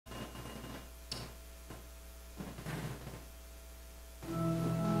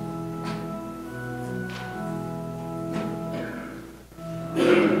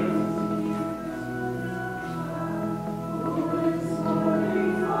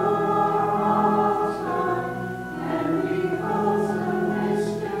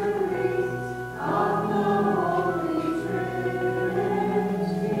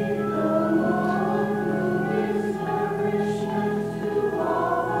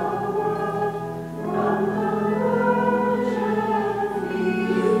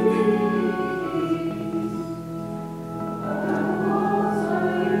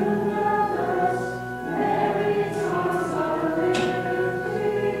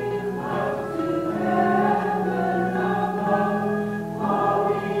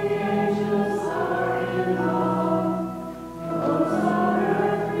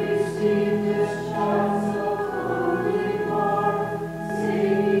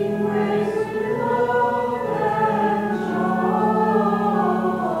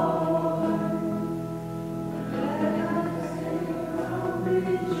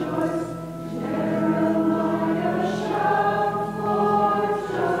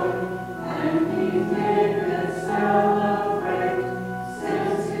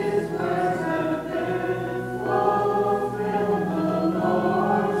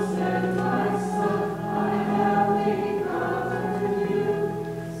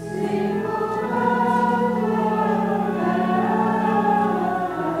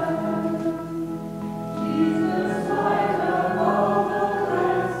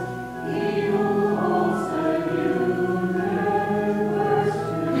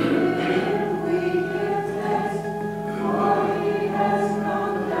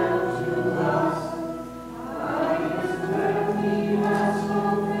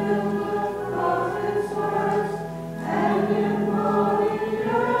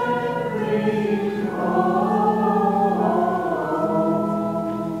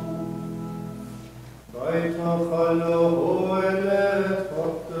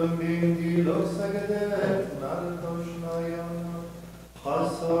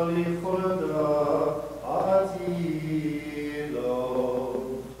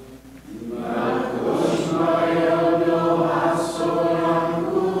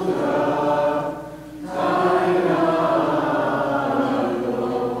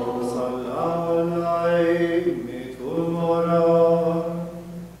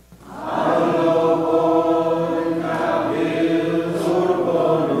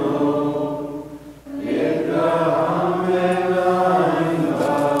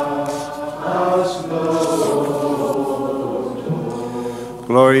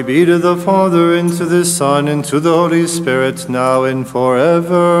Glory be to the Father, and to the Son, and to the Holy Spirit, now and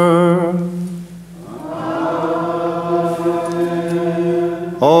forever.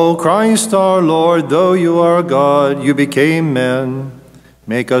 Amen. O Christ our Lord, though you are God, you became man.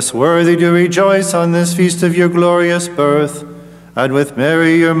 Make us worthy to rejoice on this feast of your glorious birth, and with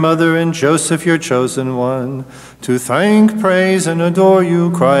Mary your mother and Joseph your chosen one, to thank, praise, and adore you,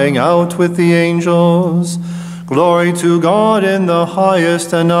 crying out with the angels, Glory to God in the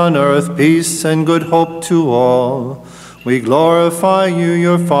highest, and on earth peace and good hope to all. We glorify you,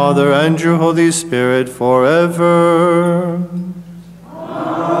 your Father, and your Holy Spirit forever.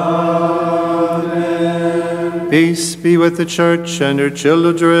 Amen. Peace be with the church and her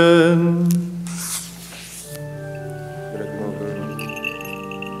children.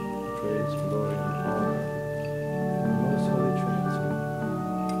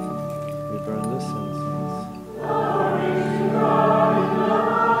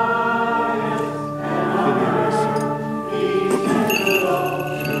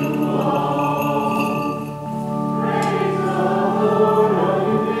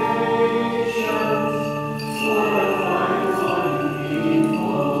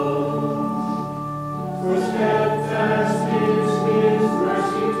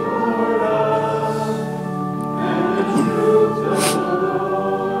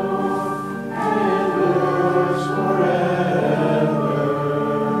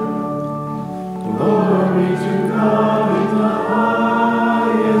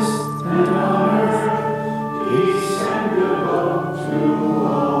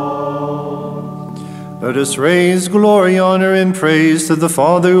 Let us raise glory, honor, and praise to the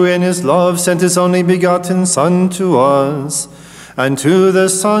Father who in his love sent his only begotten Son to us, and to the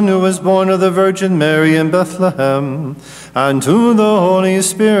Son who was born of the Virgin Mary in Bethlehem, and to the Holy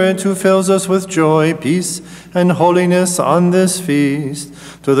Spirit who fills us with joy, peace, and holiness on this feast.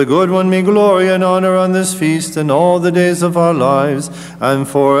 To the Good One be glory and honor on this feast and all the days of our lives, and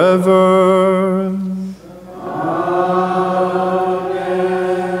forever.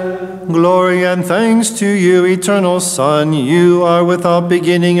 Glory and thanks to you, eternal Son. You are without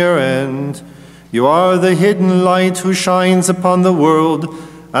beginning or end. You are the hidden light who shines upon the world,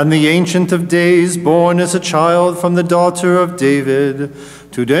 and the Ancient of Days, born as a child from the daughter of David.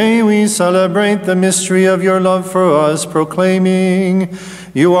 Today we celebrate the mystery of your love for us, proclaiming,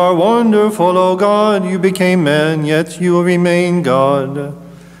 You are wonderful, O God. You became man, yet you remain God.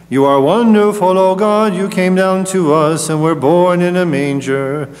 You are wonderful, O God. You came down to us and were born in a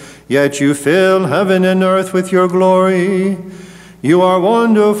manger. Yet you fill heaven and earth with your glory. You are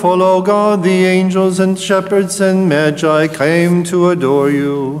wonderful, O God. The angels and shepherds and magi came to adore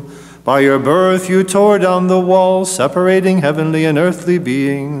you. By your birth you tore down the wall, separating heavenly and earthly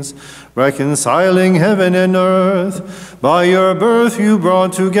beings, reconciling heaven and earth. By your birth you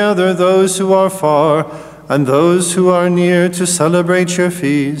brought together those who are far and those who are near to celebrate your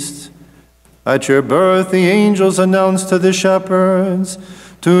feast. At your birth the angels announced to the shepherds,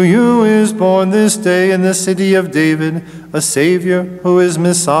 To you is born this day in the city of David a Savior who is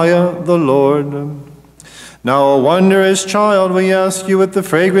Messiah the Lord. Now, O wondrous child, we ask you with the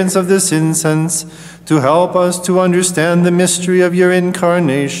fragrance of this incense to help us to understand the mystery of your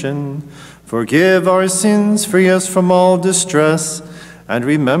incarnation. Forgive our sins, free us from all distress, and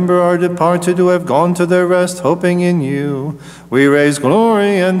remember our departed who have gone to their rest, hoping in you. We raise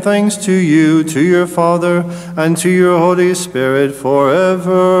glory and thanks to you, to your Father, and to your Holy Spirit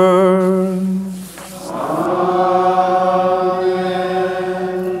forever.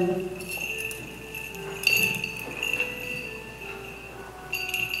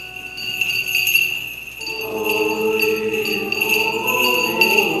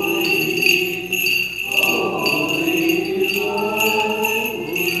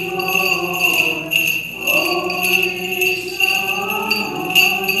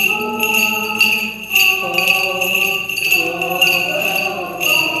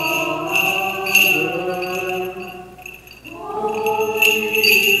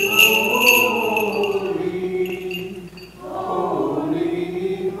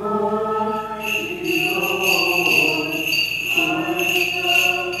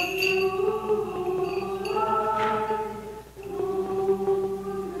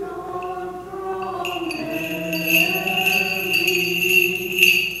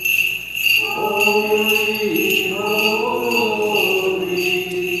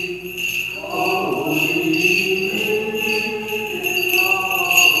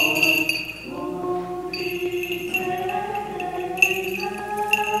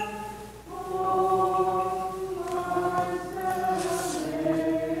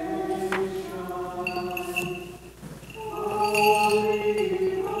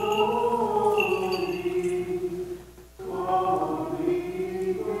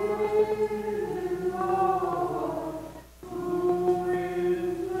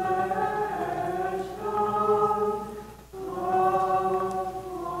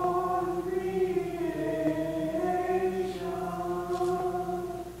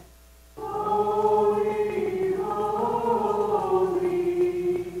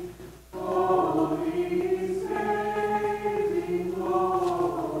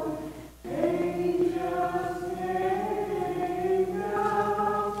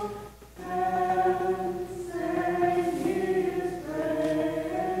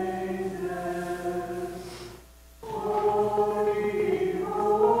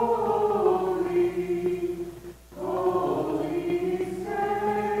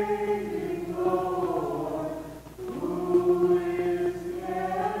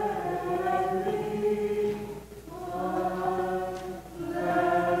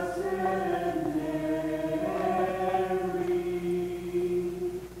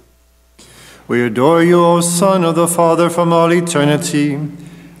 We adore you, O Son of the Father from all eternity,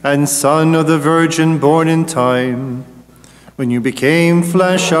 and Son of the Virgin born in time. When you became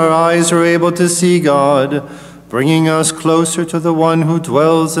flesh, our eyes were able to see God, bringing us closer to the one who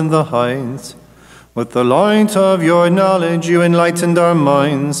dwells in the heights. With the light of your knowledge, you enlightened our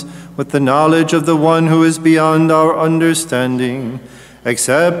minds with the knowledge of the one who is beyond our understanding.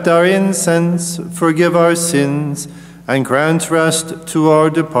 Accept our incense, forgive our sins, and grant rest to our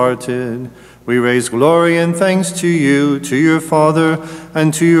departed. We raise glory and thanks to you, to your Father,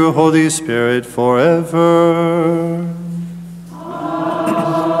 and to your Holy Spirit forever. Amen.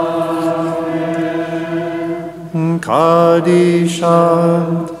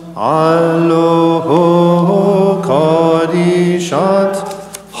 Kadishat, Aloho, Kadishat,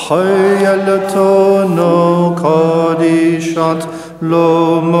 Hayalatono, Kadishat,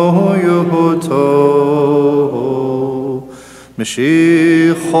 Lomo Yuhuto.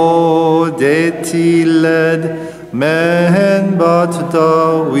 Mashiach detiled men bat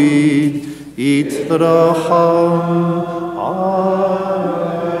David itracham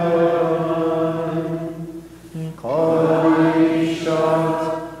amen. Kadishat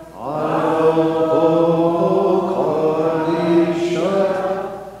aloho kadishat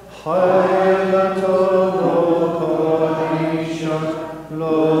hayalatono kadishat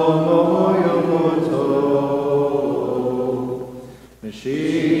lomo yogoto.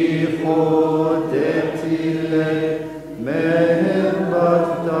 Mashiach detiled men bat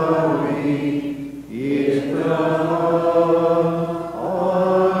David itracham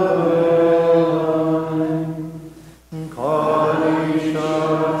amen.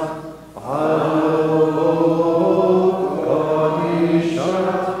 Kadishat aloho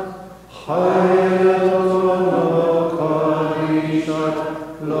kadishat hayalatono kadishat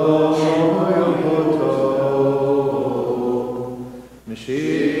lomo yogoto.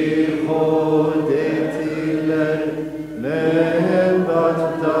 Mashiach detiled men bat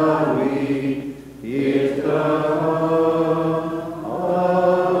David itracham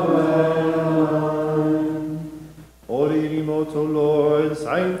amen. Holy remote, O Lord,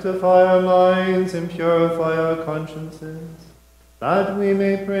 sanctify our minds and purify our consciences, that we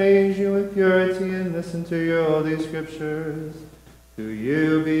may praise you with purity and listen to your holy scriptures. To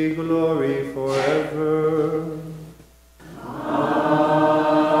you be glory forever.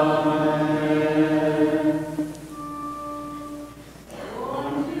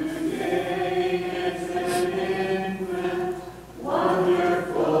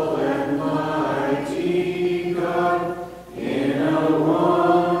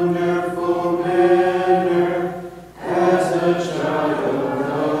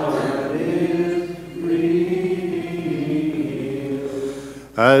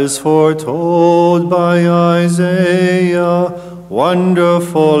 As foretold by Isaiah,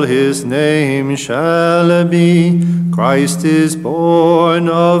 wonderful his name shall be. Christ is born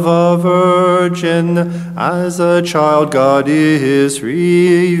of a virgin, as a child God is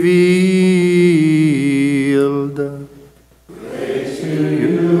revealed. Praise to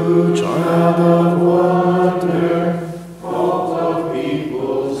you, child of wonder, hope of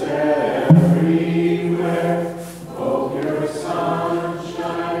peoples everywhere. Oh, your sun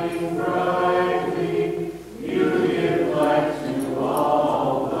shining brightly, you give light to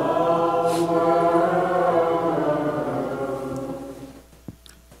all the world.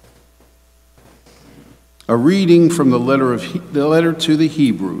 A reading from the letter to the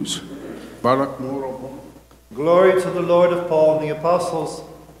Hebrews. Glory to the Lord of Paul and the apostles.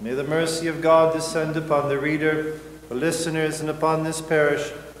 May the mercy of God descend upon the reader, the listeners, and upon this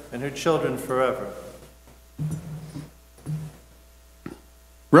parish and her children forever.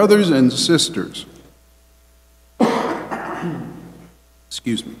 Brothers and sisters,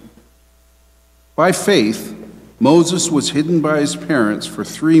 excuse me. By faith, Moses was hidden by his parents for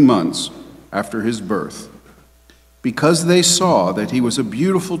 3 months after his birth, because they saw that he was a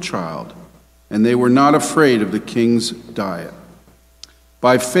beautiful child, and they were not afraid of the king's diet.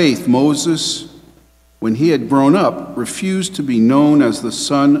 By faith, Moses, when he had grown up, refused to be known as the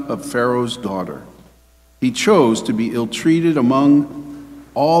son of Pharaoh's daughter. He chose to be ill-treated among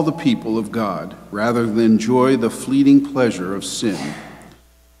all the people of God, rather than enjoy the fleeting pleasure of sin.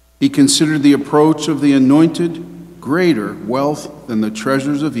 He considered the approach of the anointed greater wealth than the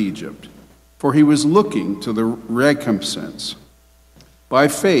treasures of Egypt, for he was looking to the recompense. By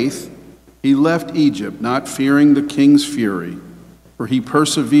faith, he left Egypt, not fearing the king's fury, for he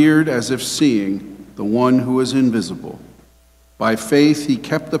persevered as if seeing the one who is invisible. By faith, he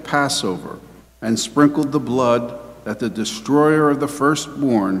kept the Passover and sprinkled the blood, that the destroyer of the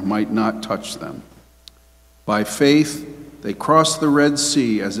firstborn might not touch them. By faith, they crossed the Red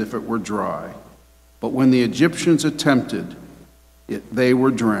Sea as if it were dry, But when the Egyptians attempted it, they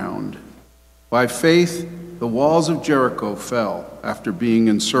were drowned. By faith, the walls of Jericho fell after being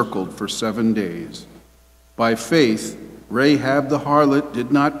encircled for 7 days. By faith, Rahab the harlot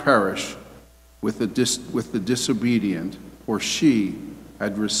did not perish with the disobedient, for she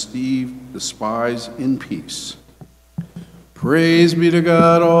had received the spies in peace. Praise be to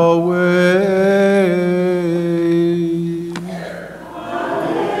God always.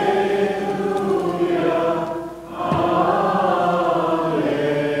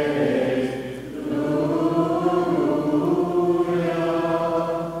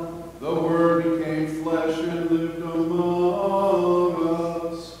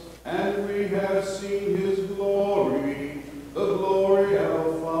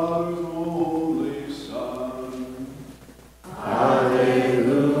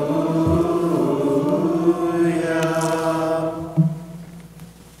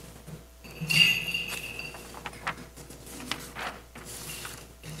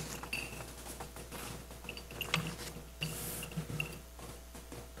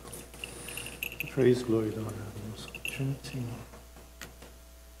 Praise, glory, and honor to the Most Holy Trinity.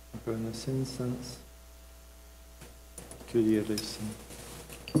 Burn this incense. Kyrie eleison.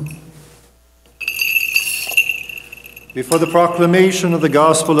 Before the proclamation of the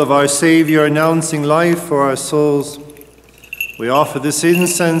gospel of our Savior, announcing life for our souls, we offer this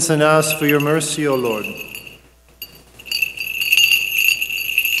incense and ask for your mercy, O Lord.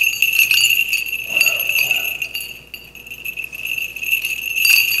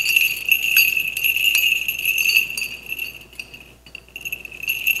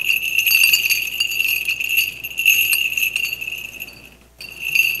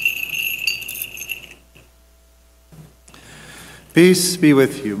 Peace be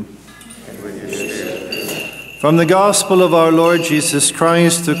with you. And with your spirit. From the Gospel of our Lord Jesus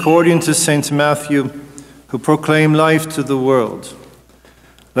Christ, according to St. Matthew, who proclaimed life to the world.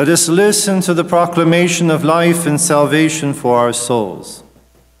 Let us listen to the proclamation of life and salvation for our souls.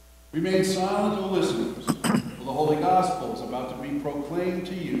 Remain silent, O listeners, for the Holy Gospel is about to be proclaimed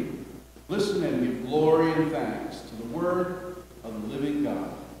to you. Listen and give glory and thanks to the Word of the living God.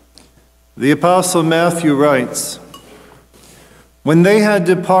 The Apostle Matthew writes, "When they had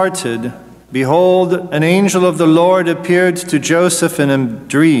departed, behold, an angel of the Lord appeared to Joseph in a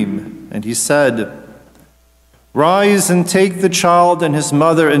dream, and he said, 'Rise and take the child and his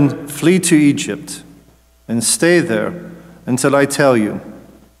mother and flee to Egypt, and stay there until I tell you.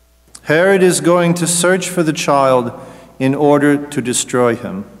 Herod is going to search for the child in order to destroy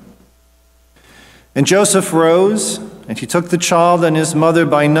him.' And Joseph rose, and he took the child and his mother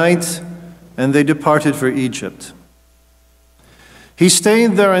by night, and they departed for Egypt. He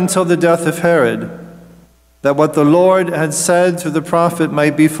stayed there until the death of Herod, that what the Lord had said through the prophet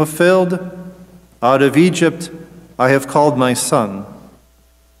might be fulfilled, 'Out of Egypt I have called my son.'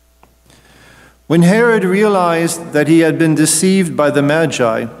 When Herod realized that he had been deceived by the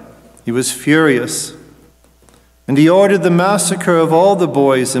Magi, he was furious, and he ordered the massacre of all the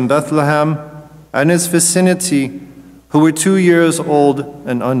boys in Bethlehem and its vicinity who were 2 years old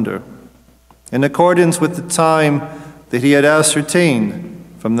and under, in accordance with the time that he had ascertained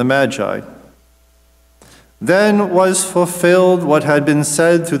from the Magi. Then was fulfilled what had been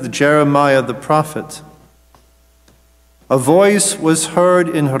said through Jeremiah the prophet. A voice was heard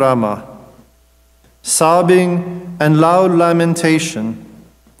in Ramah, sobbing and loud lamentation,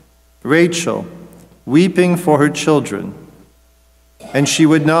 Rachel weeping for her children, and she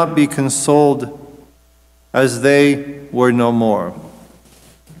would not be consoled, as they were no more."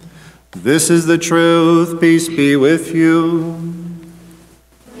 This is the truth. Peace be with you.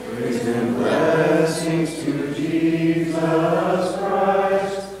 Praise and blessings to Jesus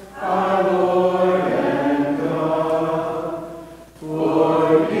Christ, our Lord and God.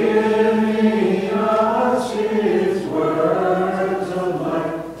 Forgiving us His words of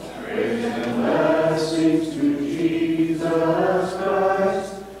life. Praise and blessings to Jesus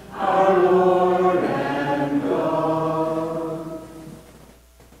Christ, our Lord and God.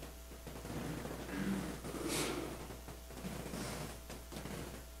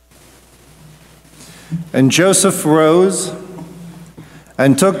 And Joseph rose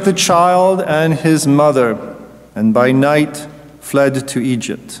and took the child and his mother, and by night fled to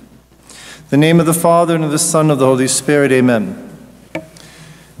Egypt. In the name of the Father, and of the Son, and of the Holy Spirit, amen.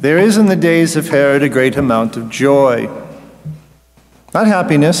 There is in the days of Herod a great amount of joy. Not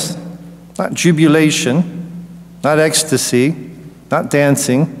happiness, not jubilation, not ecstasy, not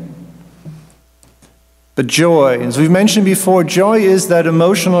dancing, but joy. As we've mentioned before, joy is that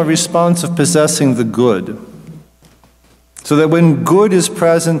emotional response of possessing the good. It's So that when good is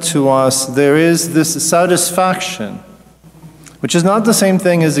present to us, there is this satisfaction, which is not the same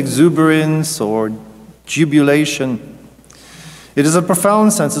thing as exuberance or jubilation. It is a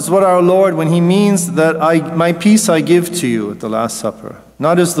profound sense. It's what our Lord, when he means that my peace I give to you at the Last Supper,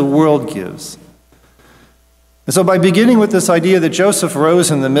 not as the world gives. And so by beginning with this idea that Joseph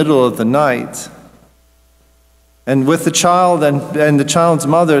rose in the middle of the night, and with the child and the child's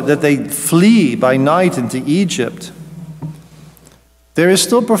mother, that they flee by night into Egypt, there is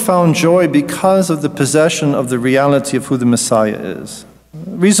still profound joy because of the possession of the reality of who the Messiah is.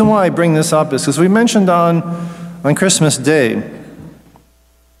 The reason why I bring this up is because we mentioned on Christmas Day,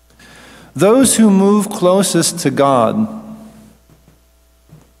 those who move closest to God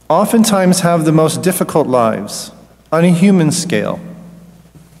oftentimes have the most difficult lives on a human scale.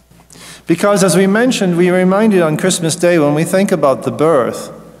 Because as we mentioned, we reminded on Christmas Day when we think about the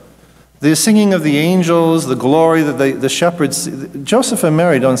birth, the singing of the angels, the glory that the shepherds, Joseph and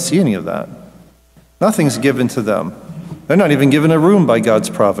Mary don't see any of that. Nothing's given to them. They're not even given a room by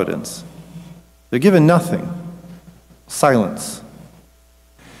God's providence. They're given nothing. Silence.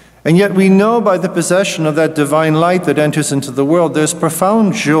 And yet we know by the possession of that divine light that enters into the world, there's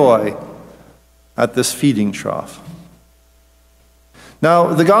profound joy at this feeding trough.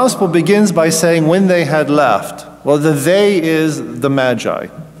 Now, the gospel begins by saying when they had left. Well, the they is the Magi.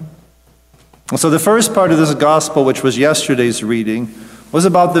 So the first part of this gospel, which was yesterday's reading, was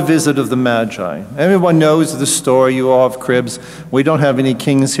about the visit of the Magi. Everyone knows the story. You all have cribs. We don't have any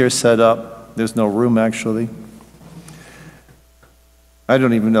kings here set up. There's no room, actually. I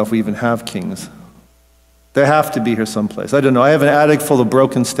don't even know if we even have kings. They have to be here someplace. I don't know. I have an attic full of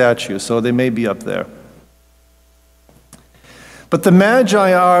broken statues, so they may be up there. But the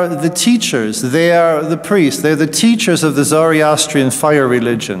Magi are the teachers. They are the priests. They're the teachers of the Zoroastrian fire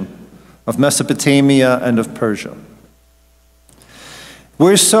religion of Mesopotamia and of Persia.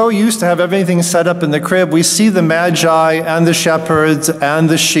 We're so used to have everything set up in the crib. We see the Magi and the shepherds and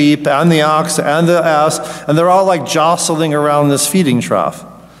the sheep and the ox and the ass, and they're all like jostling around this feeding trough.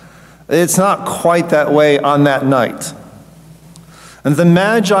 It's not quite that way on that night. And the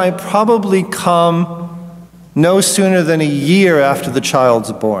Magi probably come no sooner than a year after the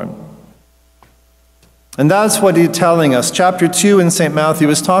child's born. And that's what he's telling us. Chapter 2 in St. Matthew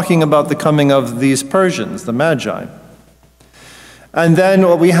is talking about the coming of these Persians, the Magi. And then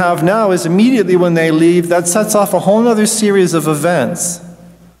what we have now is immediately when they leave, that sets off a whole other series of events.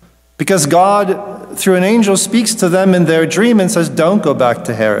 Because God, through an angel, speaks to them in their dream and says, don't go back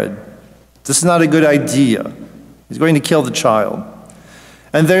to Herod. This is not a good idea. He's going to kill the child.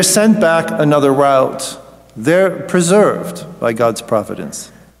 And they're sent back another route. They're preserved by God's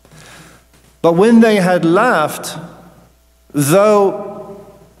providence. But when they had left, though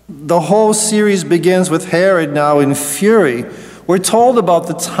the whole series begins with Herod now in fury, we're told about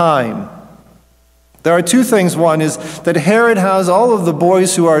the time. There are two things. One is that Herod has all of the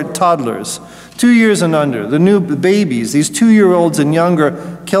boys who are toddlers, 2 years and under, the new babies, these 2-year-olds and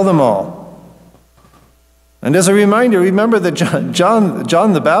younger, kill them all. And as a reminder, remember that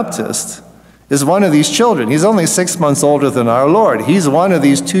John the Baptist is one of these children. He's only 6 months older than our Lord. He's one of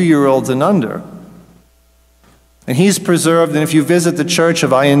these 2-year-olds and under. And he's preserved, and if you visit the church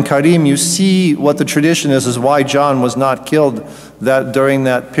of Ayin Karim, you see what the tradition is why John was not killed during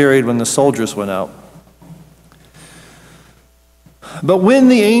that period when the soldiers went out. But when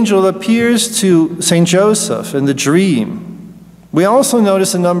the angel appears to St. Joseph in the dream, we also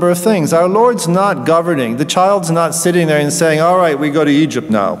notice a number of things. Our Lord's not governing. The child's not sitting there and saying, all right, we go to Egypt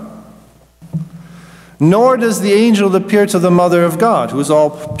now. Nor does the angel appear to the mother of God, who is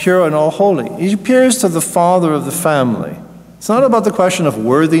all pure and all holy. He appears to the father of the family. It's not about the question of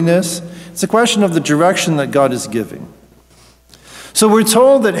worthiness. It's a question of the direction that God is giving. So we're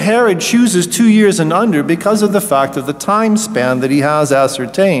told that Herod chooses 2 years and under because of the fact of the time span that he has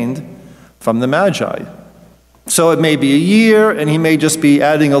ascertained from the Magi. So it may be a year, and he may just be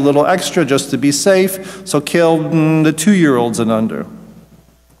adding a little extra just to be safe, so kill the 2-year-olds and under.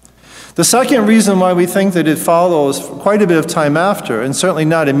 The second reason why we think that it follows quite a bit of time after, and certainly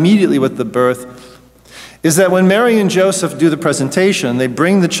not immediately with the birth, is that when Mary and Joseph do the presentation, they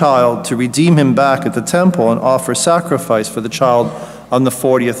bring the child to redeem him back at the temple and offer sacrifice for the child on the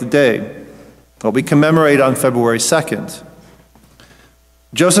 40th day, what we commemorate on February 2nd.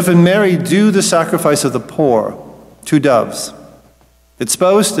 Joseph and Mary do the sacrifice of the poor, 2 doves. It's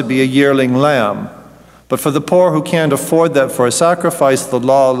supposed to be a yearling lamb. But for the poor who can't afford that for a sacrifice, the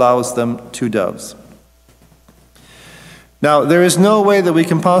law allows them 2 doves. Now, there is no way that we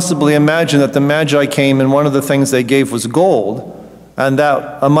can possibly imagine that the Magi came and one of the things they gave was gold, and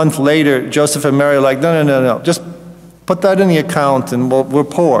that a month later, Joseph and Mary are like, no, just put that in the account and we're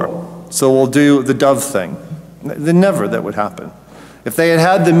poor, so we'll do the dove thing. Never that would happen. If they had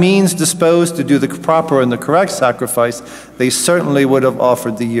had the means disposed to do the proper and the correct sacrifice, they certainly would have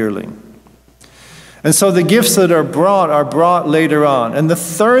offered the yearling. And so the gifts that are brought later on. And the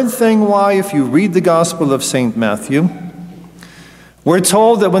third thing why, if you read the Gospel of St. Matthew, we're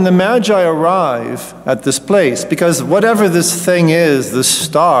told that when the Magi arrive at this place, because whatever this thing is, the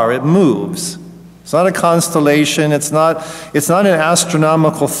star, it moves. It's not a constellation. It's not an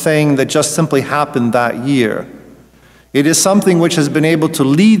astronomical thing that just simply happened that year. It is something which has been able to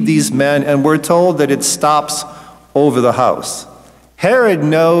lead these men, and we're told that it stops over the house. Herod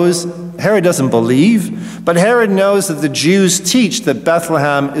doesn't believe, but Herod knows that the Jews teach that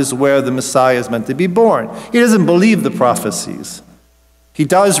Bethlehem is where the Messiah is meant to be born. He doesn't believe the prophecies. He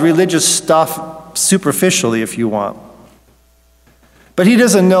does religious stuff superficially, if you want. But he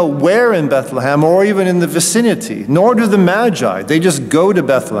doesn't know where in Bethlehem or even in the vicinity, nor do the Magi. They just go to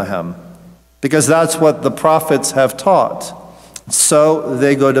Bethlehem because that's what the prophets have taught. So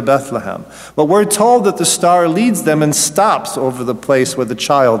they go to Bethlehem. But we're told that the star leads them and stops over the place where the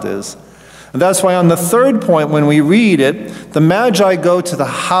child is. And that's why on the third point, when we read it, the Magi go to the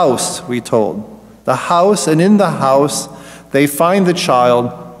house, we're told. The house, and in the house, they find the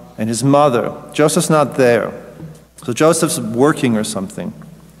child and his mother. Joseph's not there. So Joseph's working or something.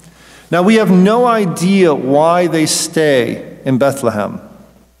 Now we have no idea why they stay in Bethlehem.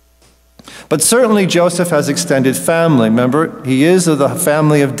 But certainly Joseph has extended family. Remember, he is of the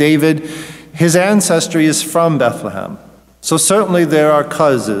family of David. His ancestry is from Bethlehem. So certainly there are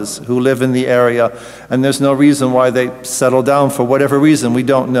cousins who live in the area, and there's no reason why they settle down for whatever reason, we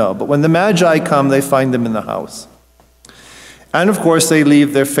don't know. But when the Magi come, they find them in the house. And of course, they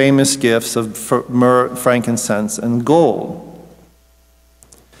leave their famous gifts of myrrh, frankincense, and gold.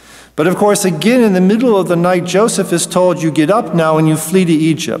 But of course, again, in the middle of the night, Joseph is told, you get up now and you flee to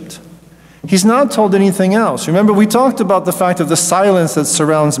Egypt. He's not told anything else. Remember, we talked about the fact of the silence that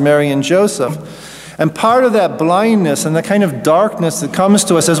surrounds Mary and Joseph. And part of that blindness and the kind of darkness that comes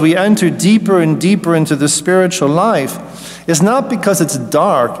to us as we enter deeper and deeper into the spiritual life is not because it's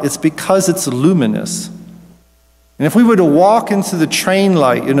dark, it's because it's luminous. And if we were to walk into the train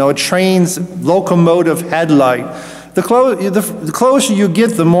light, a train's locomotive headlight, the closer you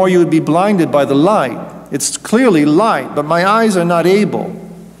get, the more you would be blinded by the light. It's clearly light, but my eyes are not able.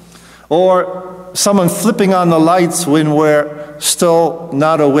 Or someone flipping on the lights when we're still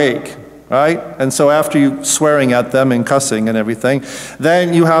not awake, right? And so after you swearing at them and cussing and everything,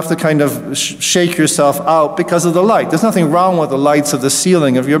 then you have to kind of shake yourself out because of the light. There's nothing wrong with the lights of the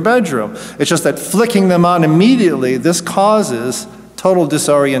ceiling of your bedroom. It's just that flicking them on immediately, this causes total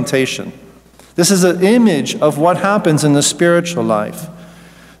disorientation. This is an image of what happens in the spiritual life.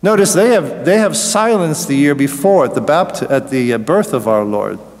 Notice they have silenced the year before at the birth of our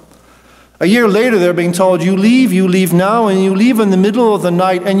Lord. A year later, they're being told, you leave now, and you leave in the middle of the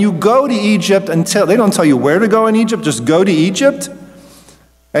night, and you go to Egypt until, they don't tell you where to go in Egypt, just go to Egypt,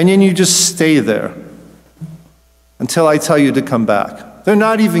 and then you just stay there until I tell you to come back. They're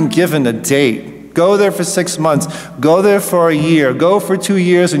not even given a date. Go there for 6 months, go there for a year, go for 2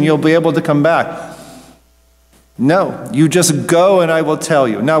 years, and you'll be able to come back. No, you just go and I will tell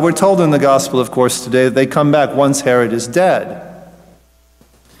you. Now, we're told in the gospel, of course, today that they come back once Herod is dead.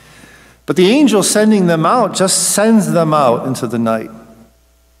 But the angel sending them out just sends them out into the night.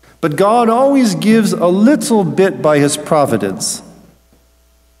 But God always gives a little bit by his providence.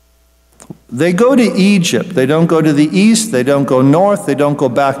 They go to Egypt. They don't go to the east. They don't go north. They don't go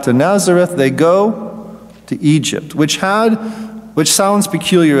back to Nazareth. They go to Egypt, which sounds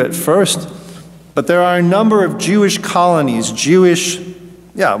peculiar at first, but there are a number of Jewish colonies,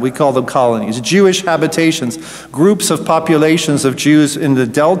 we call them colonies, Jewish habitations, groups of populations of Jews in the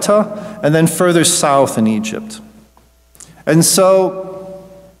Delta and then further south in Egypt. And so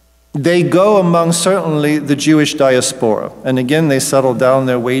they go among certainly the Jewish diaspora. And again, they settle down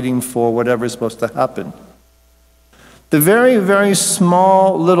there waiting for whatever is supposed to happen. The very, very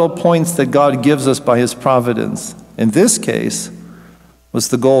small little points that God gives us by his providence, in this case, was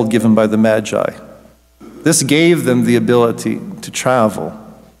the gold given by the Magi. This gave them the ability to travel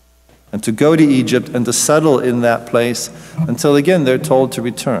and to go to Egypt and to settle in that place until, again, they're told to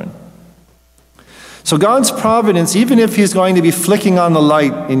return. So God's providence, even if he's going to be flicking on the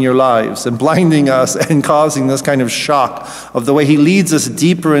light in your lives and blinding us and causing this kind of shock of the way he leads us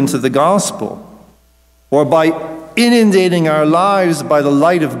deeper into the gospel, or by inundating our lives by the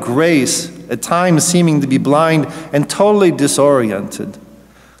light of grace, at times seeming to be blind and totally disoriented,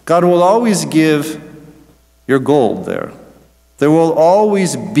 God will always give your gold there. There will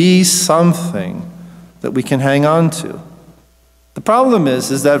always be something that we can hang on to. The problem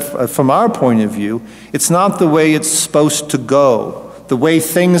is that from our point of view, it's not the way it's supposed to go, the way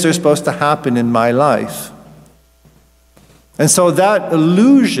things are supposed to happen in my life. And so that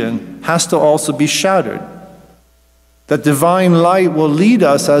illusion has to also be shattered. That divine light will lead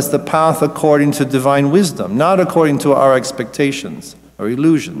us as the path according to divine wisdom, not according to our expectations or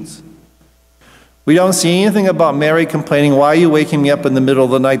illusions. We don't see anything about Mary complaining, why are you waking me up in the middle of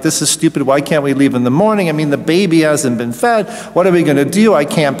the night? This is stupid. Why can't we leave in the morning? I mean, the baby hasn't been fed. What are we going to do? I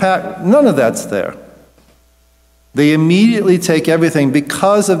can't pack. None of that's there. They immediately take everything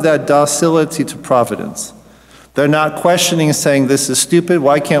because of that docility to providence. They're not questioning, saying, this is stupid.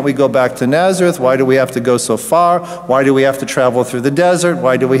 Why can't we go back to Nazareth? Why do we have to go so far? Why do we have to travel through the desert?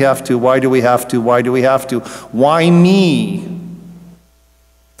 Why do we have to? Why do we have to? Why do we have to? Why me?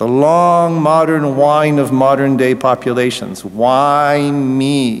 The long modern whine of modern day populations. Why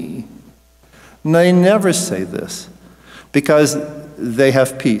me? And they never say this because they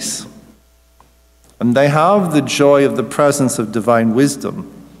have peace. And they have the joy of the presence of divine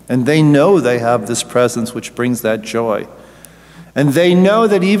wisdom. And they know they have this presence which brings that joy. And they know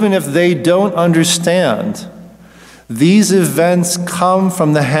that even if they don't understand, these events come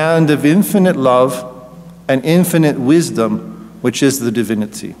from the hand of infinite love and infinite wisdom, which is the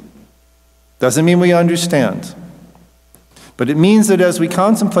divinity. Doesn't mean we understand. But it means that as we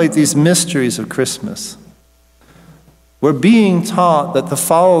contemplate these mysteries of Christmas, we're being taught that to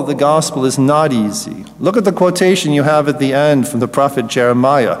follow the gospel is not easy. Look at the quotation you have at the end from the prophet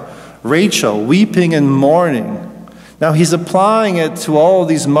Jeremiah. Rachel, weeping and mourning. Now he's applying it to all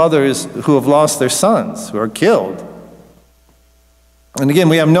these mothers who have lost their sons, who are killed. And again,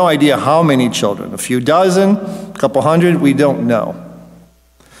 we have no idea how many children. A few dozen, a couple hundred, we don't know.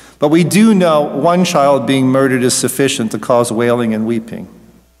 But we do know one child being murdered is sufficient to cause wailing and weeping.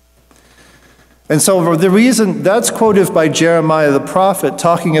 And so the reason, that's quoted by Jeremiah the prophet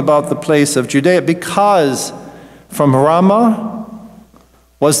talking about the place of Judea, because from Ramah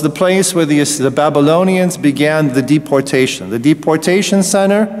was the place where the Babylonians began the deportation. The deportation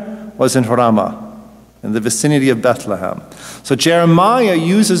center was in Ramah, in the vicinity of Bethlehem. So Jeremiah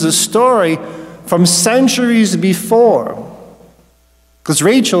uses a story from centuries before, because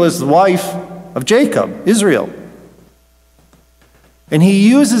Rachel is the wife of Jacob, Israel. And he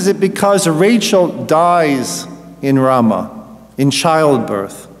uses it because Rachel dies in Ramah, in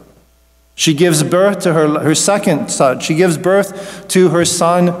childbirth. She gives birth to her second son. She gives birth to her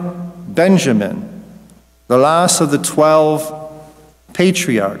son Benjamin, the last of the 12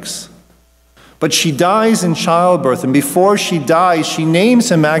 patriarchs. But she dies in childbirth, and before she dies, she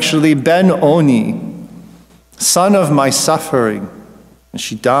names him actually Ben-Oni, son of my suffering. And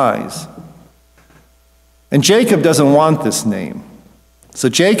she dies. And Jacob doesn't want this name. So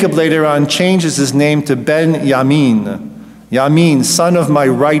Jacob later on changes his name to Ben-Yamin, Yamin, son of my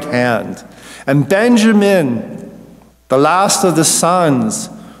right hand. And Benjamin, the last of the sons,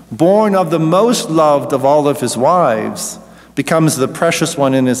 born of the most loved of all of his wives, becomes the precious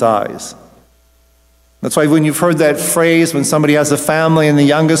one in his eyes. That's why when you've heard that phrase, when somebody has a family and the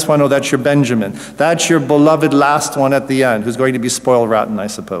youngest one, oh, that's your Benjamin. That's your beloved last one at the end, who's going to be spoiled rotten, I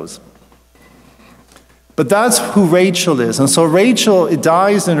suppose. But that's who Rachel is. And so Rachel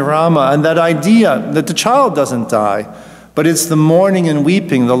dies in Ramah, and that idea that the child doesn't die, but it's the mourning and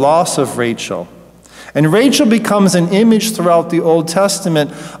weeping, the loss of Rachel. And Rachel becomes an image throughout the Old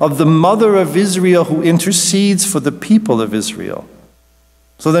Testament of the mother of Israel who intercedes for the people of Israel.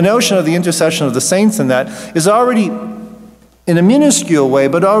 So the notion of the intercession of the saints in that is already, in a minuscule way,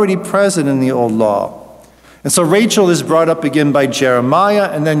 but already present in the Old Law. And so Rachel is brought up again by Jeremiah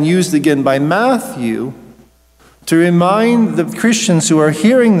and then used again by Matthew to remind the Christians who are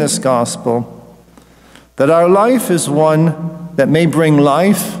hearing this gospel that our life is one that may bring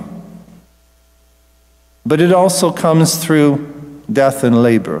life, but it also comes through death and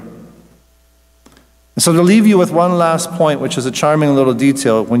labor. And so to leave you with one last point, which is a charming little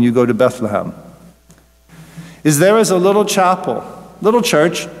detail when you go to Bethlehem, is there is a little chapel, little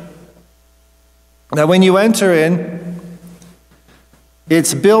church, that when you enter in,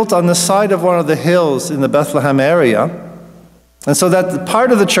 it's built on the side of one of the hills in the Bethlehem area. And so that the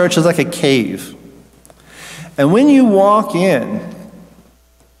part of the church is like a cave. And when you walk in,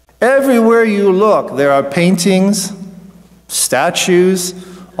 everywhere you look, there are paintings, statues,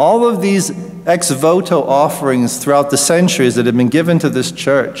 all of these ex voto offerings throughout the centuries that have been given to this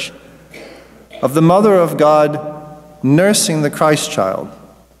church of the Mother of God nursing the Christ child.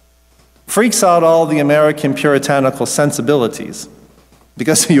 Freaks out all the American puritanical sensibilities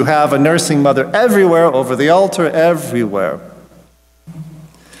because you have a nursing mother everywhere, over the altar, everywhere.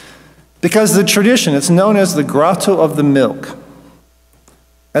 Because the tradition, it's known as the Grotto of the Milk.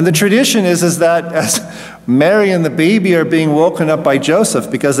 And the tradition is that as Mary and the baby are being woken up by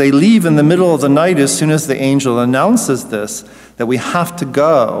Joseph, because they leave in the middle of the night as soon as the angel announces this, that we have to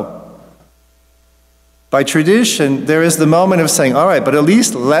go. By tradition, there is the moment of saying, all right, but at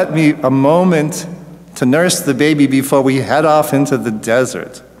least let me a moment to nurse the baby before we head off into the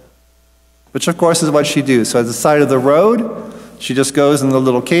desert. Which, of course, is what she does. So at the side of the road, she just goes in the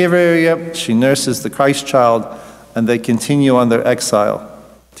little cave area, she nurses the Christ child, and they continue on their exile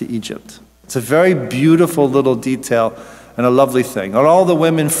to Egypt. It's a very beautiful little detail and a lovely thing. And all the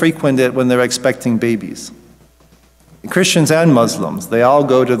women frequent it when they're expecting babies. Christians and Muslims, they all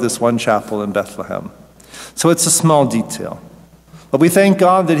go to this one chapel in Bethlehem. So it's a small detail. But we thank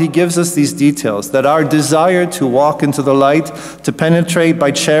God that He gives us these details, that our desire to walk into the light, to penetrate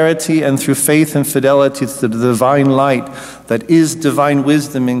by charity and through faith and fidelity to the divine light that is divine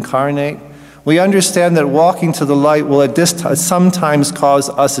wisdom incarnate, we understand that walking to the light will sometimes cause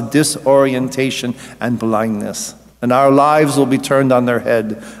us a disorientation and blindness, and our lives will be turned on their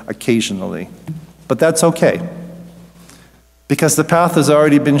head occasionally. But that's okay, because the path has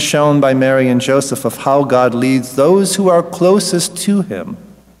already been shown by Mary and Joseph of how God leads those who are closest to Him.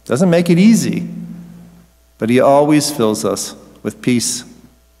 Doesn't make it easy, but He always fills us with peace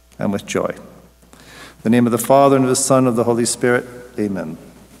and with joy. In the name of the Father, and of the Son, and of the Holy Spirit, amen.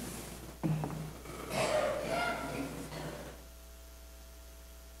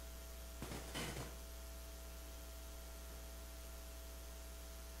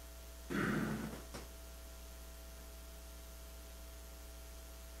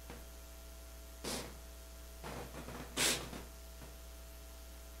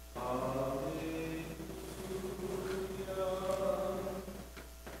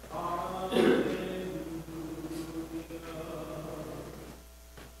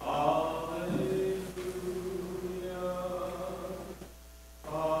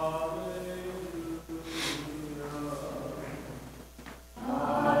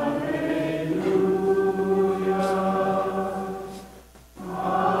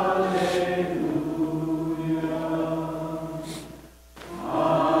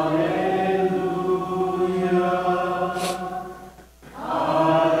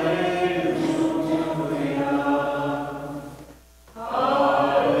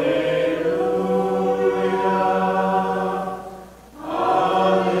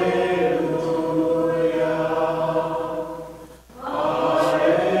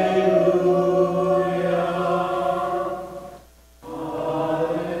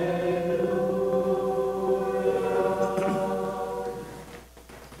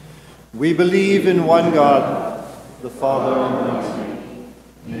 We believe in one God, the Father Almighty,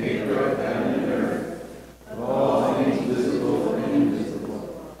 maker of heaven and earth, of all things visible and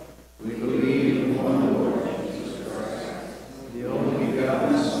invisible. We believe in one Lord Jesus Christ, the only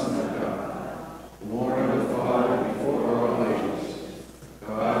begotten Son of God, born of the Father before all ages,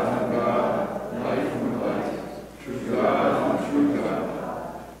 God from God, light from light, true God from true God,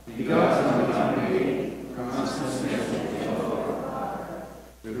 begotten and not made, constant and without.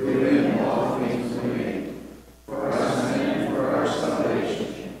 Through Him all things were made. For us and for our salvation,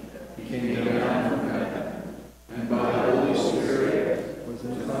 He came down from heaven, and by the Holy Spirit was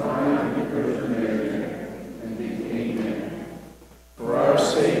incarnate in the Virgin Mary, and became man. For our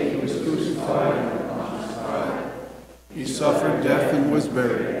sake He was crucified under Pontius Pilate. He suffered death and was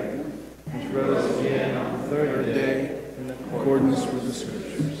buried, and rose again on the third day in accordance with the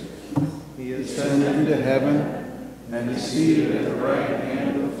Scriptures. He ascended into heaven and is seated at the right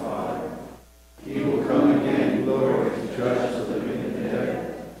hand of the Father. He will come again in glory to judge the living and the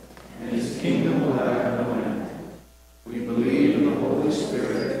dead, and His kingdom will have no end. We believe in the Holy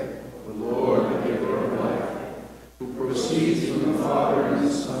Spirit, the Lord, the giver of life, who proceeds from the Father and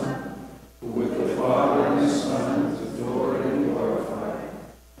the Son, who with the Father and the Son is adored and glorified,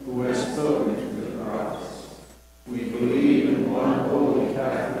 who has spoken through the prophets. We believe in one holy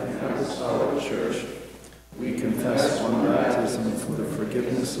Catholic and Apostolic Church. We confess one baptism for the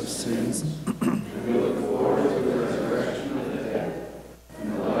forgiveness of sins. We look forward to the resurrection of the dead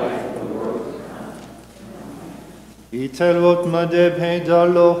and the life of the world to come. Itelvot madeb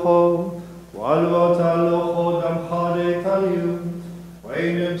hedaloho, walvot aloho dam hade kalyut,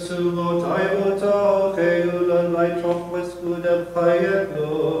 wainum suvot aivota okeulan lightrock weskudem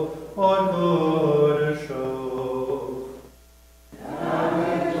chayetlo, on kodesho.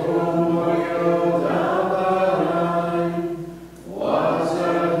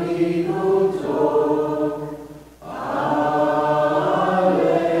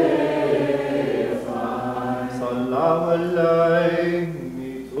 Salam alay,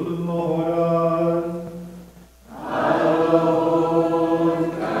 mitul mo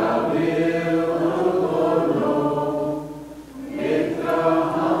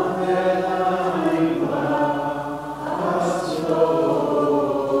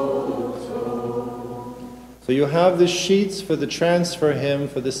have the sheets for the transfer hymn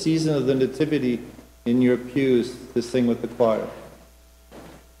for the season of the Nativity in your pews to sing with the choir.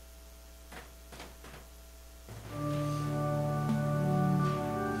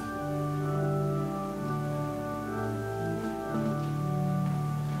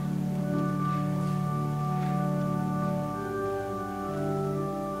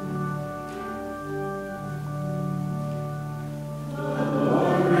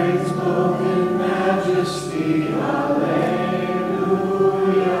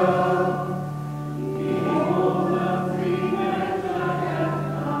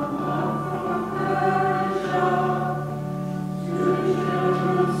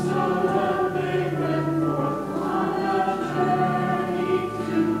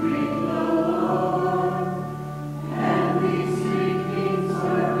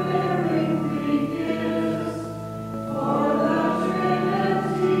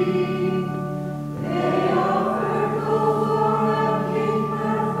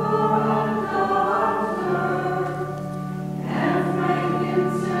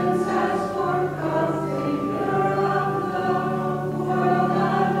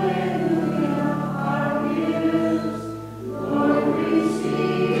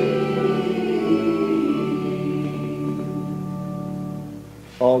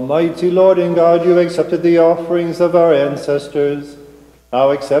 Almighty Lord and God, you accepted the offerings of our ancestors. Now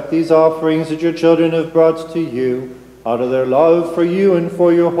accept these offerings that your children have brought to you, out of their love for you and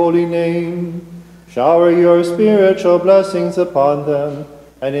for your holy name. Shower your spiritual blessings upon them,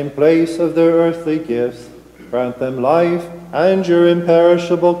 and in place of their earthly gifts, grant them life and your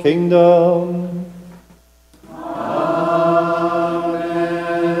imperishable kingdom.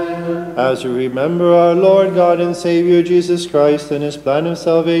 As we remember our Lord God and Savior Jesus Christ and his plan of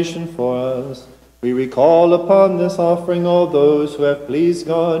salvation for us, we recall upon this offering all those who have pleased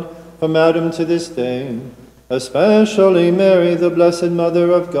God from Adam to this day, especially Mary, the Blessed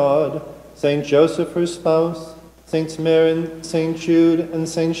Mother of God, Saint Joseph, her spouse, Saints Mary, Saint Jude, and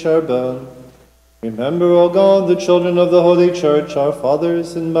Saint Charbel. Remember, O God, the children of the Holy Church, our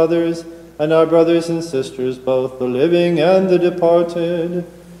fathers and mothers, and our brothers and sisters, both the living and the departed,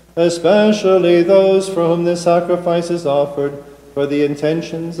 especially those for whom this sacrifice is offered, for the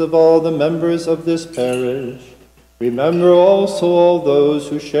intentions of all the members of this parish. Remember also all those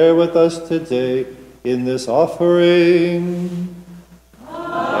who share with us today in this offering.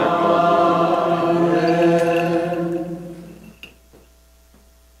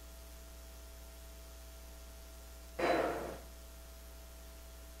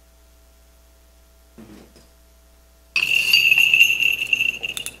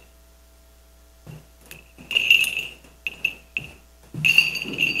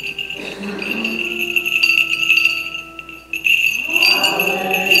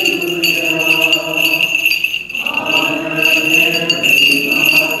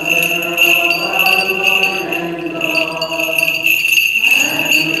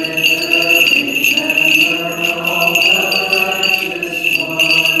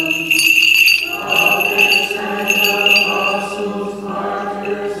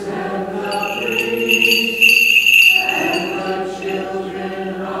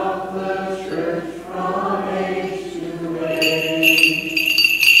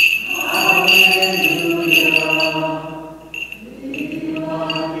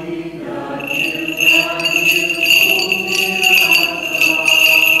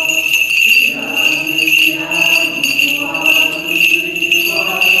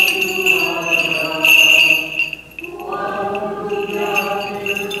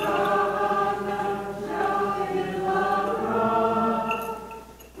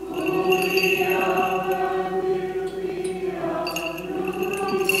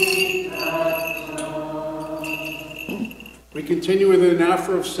 Continue with an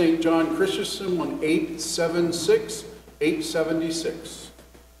anapher of St. John Chrysostom on 876.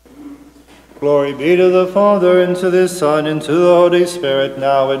 Glory be to the Father, and to the Son, and to the Holy Spirit,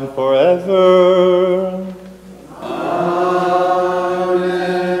 now and forever. Amen.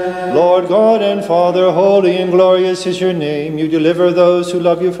 Lord God and Father, holy and glorious is your name. You deliver those who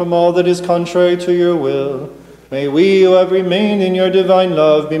love you from all that is contrary to your will. May we, who have remained in your divine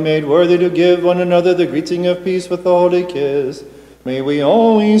love, be made worthy to give one another the greeting of peace with the holy kiss. May we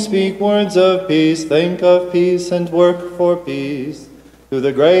always speak words of peace, think of peace, and work for peace. Through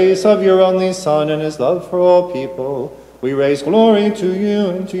the grace of your only Son and his love for all people, we raise glory to you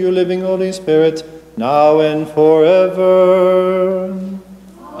and to your living Holy Spirit, now and forever.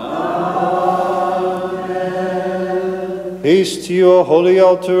 Amen. Peace to you, O holy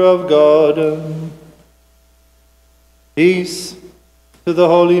altar of God. Peace to the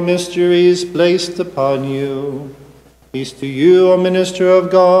holy mysteries placed upon you. Peace to you, O minister of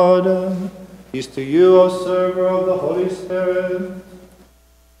God. Peace to you, O server of the Holy Spirit.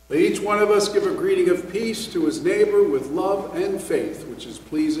 Let each one of us give a greeting of peace to his neighbor with love and faith, which is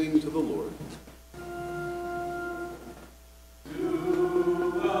pleasing to the Lord.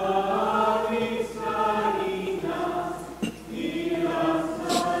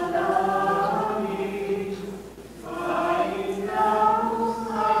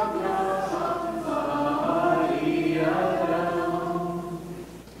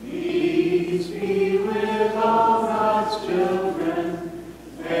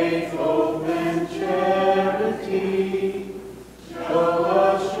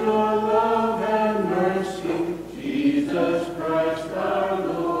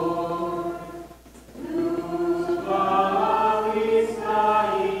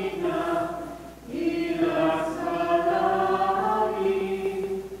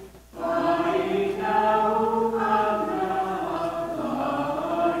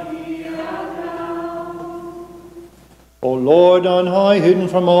 O Lord on high, hidden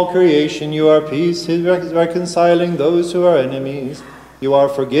from all creation, you are peace, reconciling those who are enemies. You are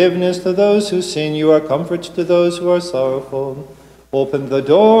forgiveness to those who sin. You are comfort to those who are sorrowful. Open the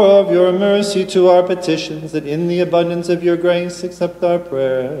door of your mercy to our petitions, that in the abundance of your grace accept our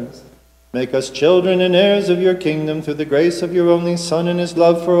prayers. Make us children and heirs of your kingdom through the grace of your only Son and his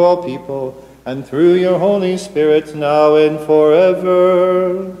love for all people, and through your Holy Spirit, now and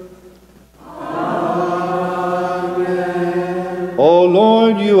forever. O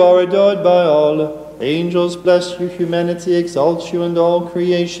Lord, you are adored by all. Angels bless you, humanity exalts you, and all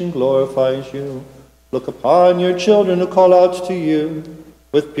creation glorifies you. Look upon your children who call out to you.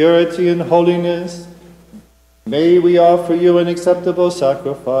 With purity and holiness, may we offer you an acceptable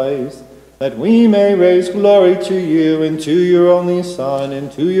sacrifice, that we may raise glory to you and to your only Son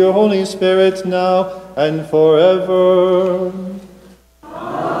and to your Holy Spirit, now and forever.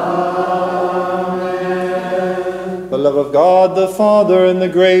 The love of God the Father, and the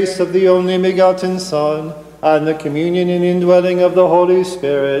grace of the only begotten Son, and the communion and indwelling of the Holy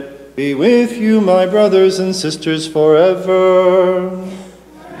Spirit be with you, my brothers and sisters, forever.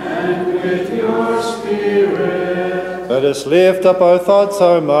 And with your spirit. Let us lift up our thoughts,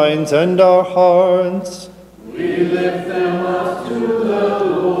 our minds, and our hearts. We lift them up to the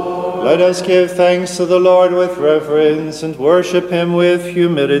Lord. Let us give thanks to the Lord with reverence, and worship him with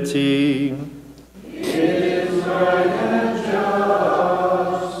humility.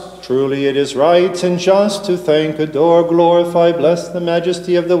 Truly it is right and just to thank, adore, glorify, bless the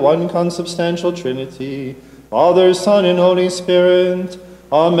majesty of the one consubstantial Trinity, Father, Son, and Holy Spirit,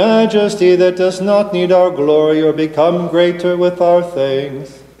 a majesty that does not need our glory or become greater with our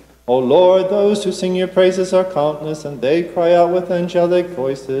thanks. O Lord, those who sing your praises are countless, and they cry out with angelic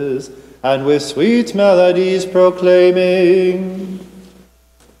voices, and with sweet melodies proclaiming,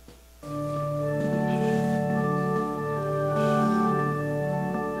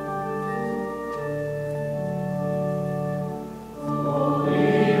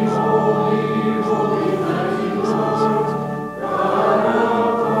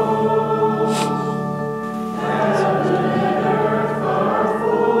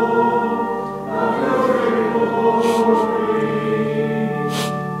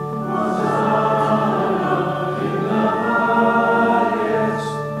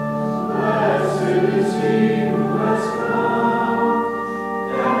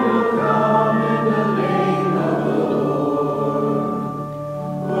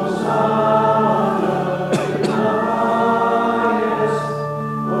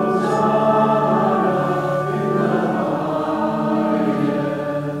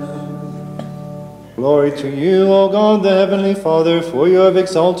 Glory to you, O God, the Heavenly Father, for you have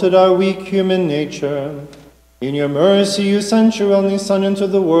exalted our weak human nature. In your mercy you sent your only Son into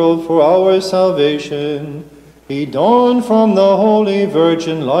the world for our salvation. He dawned from the Holy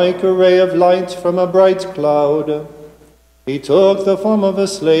Virgin like a ray of light from a bright cloud. He took the form of a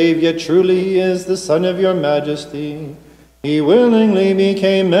slave, yet truly he is the Son of your majesty. He willingly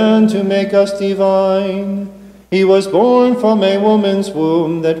became man to make us divine. He was born from a woman's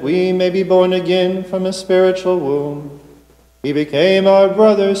womb, that we may be born again from a spiritual womb. He became our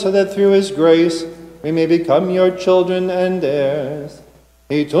brother, so that through his grace we may become your children and heirs.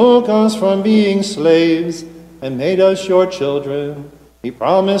 He took us from being slaves and made us your children. He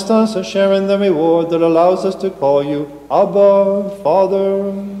promised us a share in the reward that allows us to call you Abba,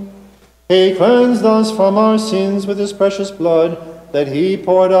 Father. He cleansed us from our sins with his precious blood that he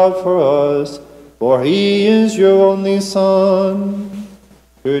poured out for us. For he is your only Son.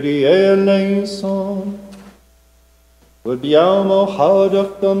 Kyrie eleison. וביום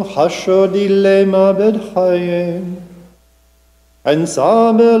חדכתם חשו דילמה בדחיים,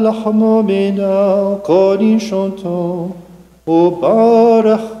 אנסה בלחמו בינה קודישותו,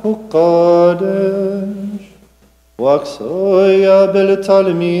 וברך וקדש, waksoya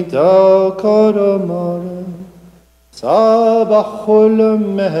beltalmida karamara, sabachol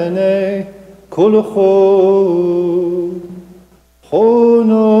mehne kulchod,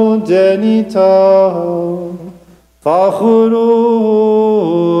 chono denita, fachuro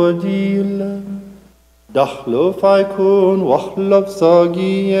dil, dachlo faikun wachlop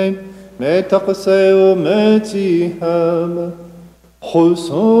sagiyem, metaqseu metiham,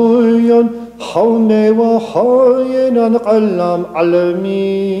 خصوصاً حومي وحاينا نقلم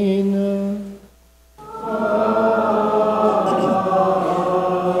علمين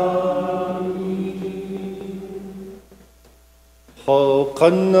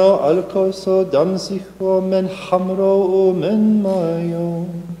خلقنا الكوس دمسخ ومن حمراء ومن مايو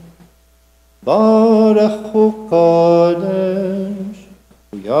بارخ قادش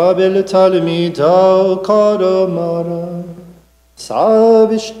ويا بالتلميذ كارمارا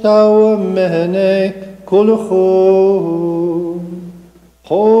سابشتا مهنه كل خون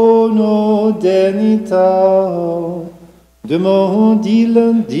خونو دنيتا دمو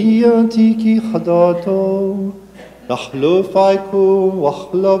ديلن ديانتيكي خداتو نحلو فايكو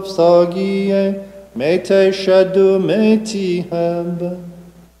وخلف ساقية ميتي شدو ميتي هب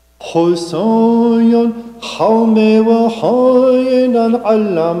خصوصاً حومي وحاين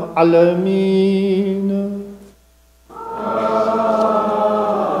العلم علمين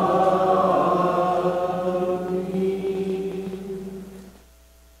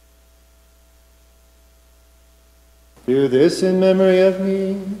Do this in memory of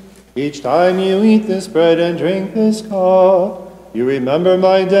me. Each time you eat this bread and drink this cup, you remember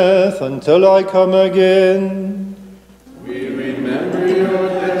my death until I come again. We remember your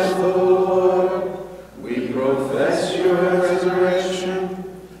death, O Lord. We profess your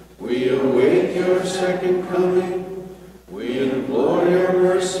resurrection. We await your second coming. We implore your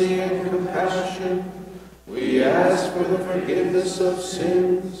mercy and compassion. We ask for the forgiveness of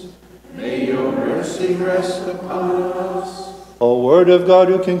sins. May your mercy rest upon us. O Word of God,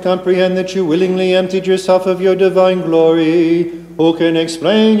 who can comprehend that you willingly emptied yourself of your divine glory, who can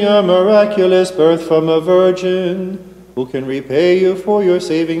explain your miraculous birth from a virgin, who can repay you for your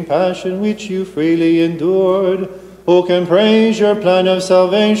saving passion which you freely endured, who can praise your plan of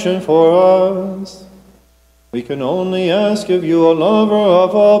salvation for us. We can only ask of you, O lover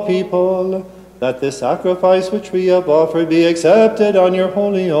of all people, that the sacrifice which we have offered be accepted on your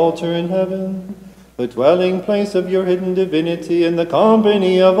holy altar in heaven, the dwelling place of your hidden divinity in the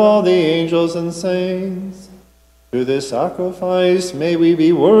company of all the angels and saints. Through this sacrifice may we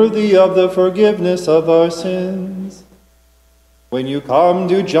be worthy of the forgiveness of our sins. When you come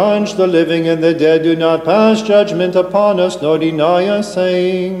to judge the living and the dead, do not pass judgment upon us, nor deny us,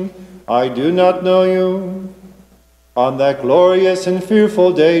 saying, I do not know you. On that glorious and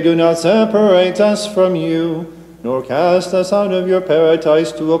fearful day, do not separate us from you, nor cast us out of your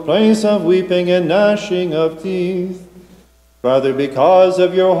paradise to a place of weeping and gnashing of teeth. Rather, because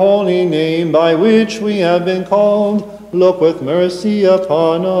of your holy name, by which we have been called, look with mercy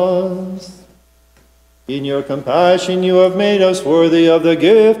upon us. In your compassion you have made us worthy of the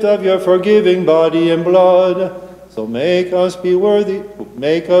gift of your forgiving body and blood. So make us worthy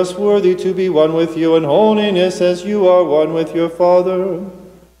to be one with you in holiness as you are one with your Father.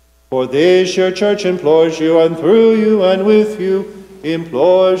 For this your church implores you, and through you and with you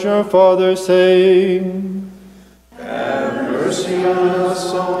implores your Father, saying, Have mercy on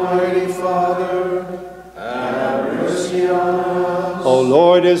us, Almighty Father. Have mercy on us. O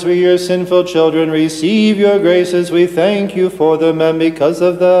Lord, as we, your sinful children, receive your graces, we thank you for them, and because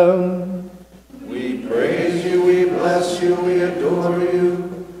of them We praise you, we bless you, we adore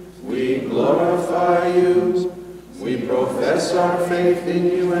you, we glorify you, we profess our faith in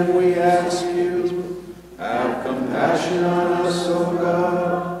you, and we ask you, have compassion on us, O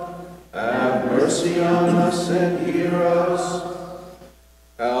God, have mercy on us and hear us.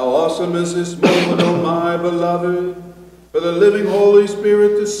 How awesome is this moment, O my beloved, for the living Holy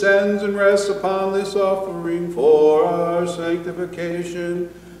Spirit descends and rests upon this offering for our sanctification.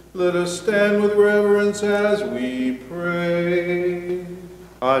 Let us stand with reverence as we pray.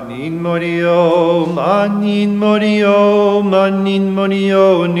 Anin moriom, anin moriom, anin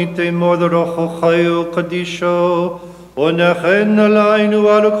moriom, nite modrocho chayu kadisho, onechen alainu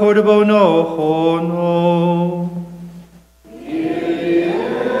al korbono chono.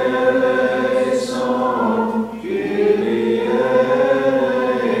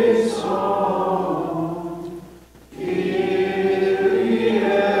 Kyrie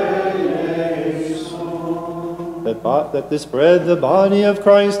that this bread, the body of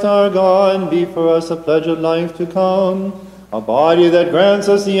Christ our God, be for us a pledge of life to come, a body that grants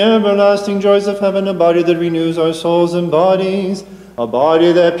us the everlasting joys of heaven, a body that renews our souls and bodies, a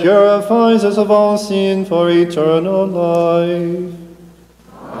body that purifies us of all sin for eternal life.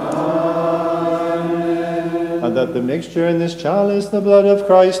 Amen. And that the mixture in this chalice, the blood of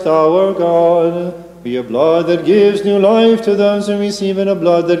Christ our God, be a blood that gives new life to those who receive it, a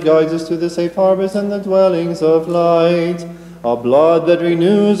blood that guides us to the safe harbors and the dwellings of light, a blood that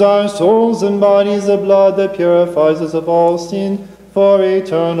renews our souls and bodies, a blood that purifies us of all sin for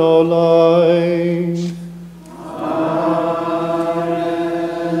eternal life. Amen.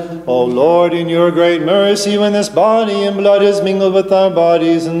 O Lord, in your great mercy, when this body and blood is mingled with our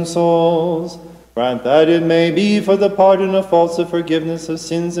bodies and souls, grant that it may be for the pardon of faults, the forgiveness of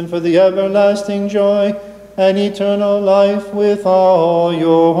sins, and for the everlasting joy and eternal life with all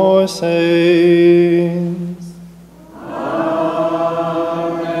your saints. Amen.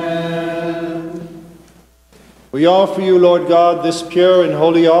 We offer you, Lord God, this pure and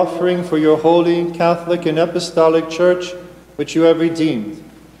holy offering for your holy, Catholic, and Apostolic Church, which you have redeemed.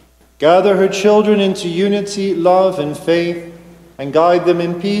 Gather her children into unity, love, and faith, and guide them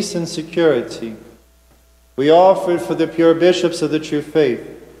in peace and security. We offer it for the pure bishops of the true faith,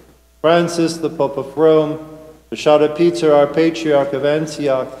 Francis, the Pope of Rome, Bishop Peter, our Patriarch of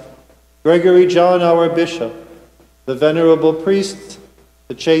Antioch, Gregory John, our Bishop, the venerable priests,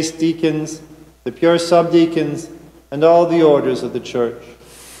 the chaste deacons, the pure subdeacons, and all the orders of the Church.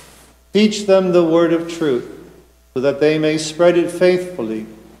 Teach them the word of truth, so that they may spread it faithfully.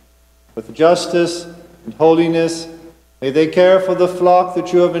 With justice and holiness, may they care for the flock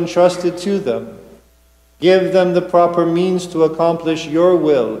that you have entrusted to them. Give them the proper means to accomplish your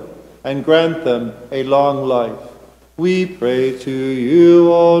will, and grant them a long life. We pray to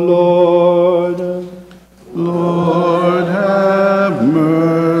you, O Lord. Lord, have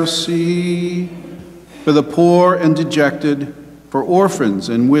mercy. For the poor and dejected, for orphans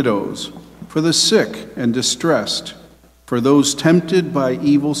and widows, for the sick and distressed, for those tempted by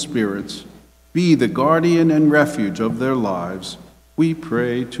evil spirits, be the guardian and refuge of their lives. We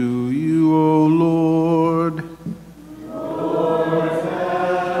pray to you, O Lord. Lord,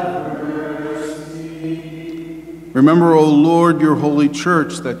 have mercy. Remember, O Lord, your holy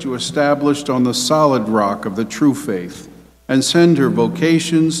church that you established on the solid rock of the true faith, and send her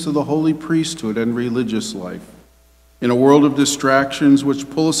vocations to the holy priesthood and religious life. In a world of distractions which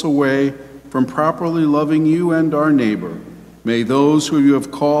pull us away from properly loving you and our neighbor, may those who you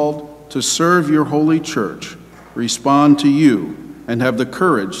have called to serve your holy church respond to you and have the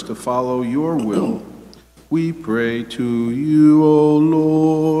courage to follow your will. We pray to you, O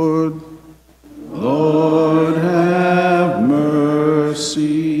Lord. Lord, have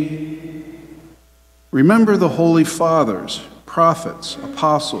mercy. Remember the holy fathers, prophets,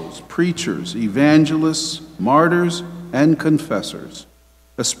 apostles, preachers, evangelists, martyrs, and confessors,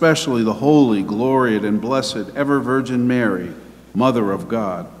 especially the holy, glorious, and blessed ever-Virgin Mary, Mother of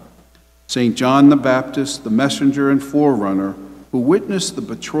God, St. John the Baptist, the messenger and forerunner, who witnessed the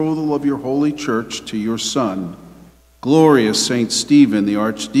betrothal of your holy church to your Son, glorious St. Stephen, the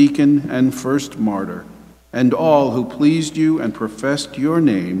archdeacon and first martyr, and all who pleased you and professed your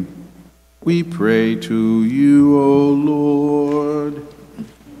name, we pray to you, O Lord.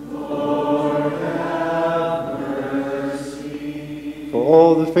 Lord, have mercy. For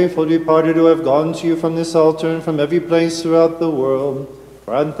all the faithful departed who have gone to you from this altar and from every place throughout the world,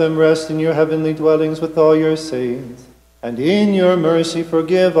 grant them rest in your heavenly dwellings with all your saints, and in your mercy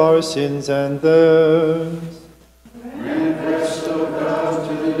forgive our sins and theirs. Grant rest, O God,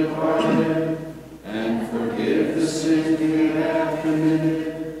 to the departed, and forgive the sin we have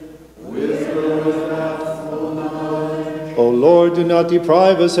committed, with or without full knowledge. O Lord, do not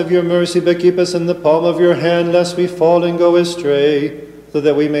deprive us of your mercy, but keep us in the palm of your hand, lest we fall and go astray, so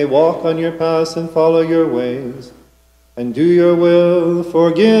that we may walk on your paths and follow your ways. And do your will,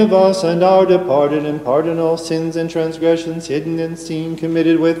 forgive us and our departed, and pardon all sins and transgressions, hidden and seen,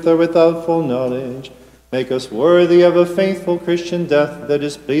 committed with or without full knowledge. Make us worthy of a faithful Christian death that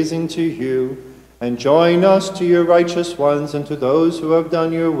is pleasing to you, and join us to your righteous ones and to those who have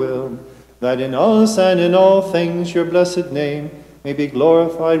done your will, that in us and in all things your blessed name may be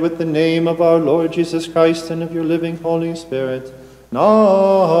glorified with the name of our Lord Jesus Christ and of your living Holy Spirit,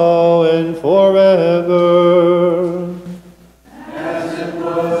 now and forever. As it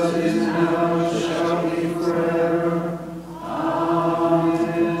was, is now, shall be forever.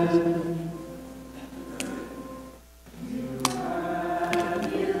 Amen. You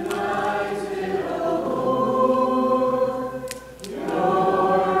have united, O Lord,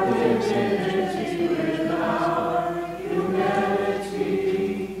 your divinity with ours.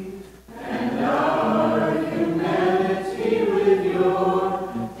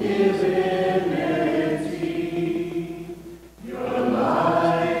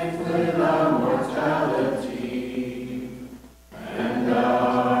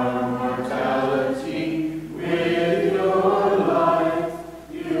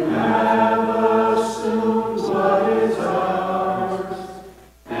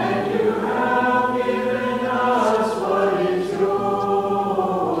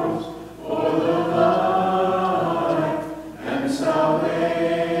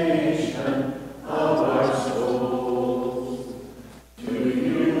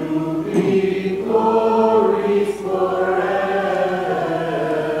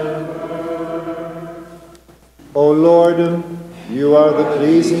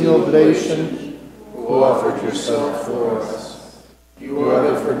 pleasing oblation, who offered yourself for us. You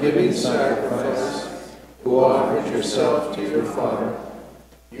are the forgiving sacrifice, who offered yourself to your Father.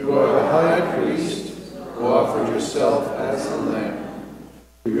 You are the high priest, who offered yourself as the Lamb.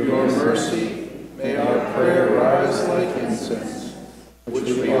 Through your mercy, may our prayer rise like incense, which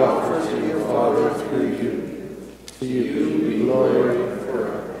we offer to your Father through you. To you be glory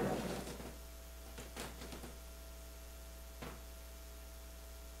forever.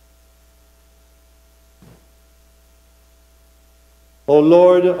 O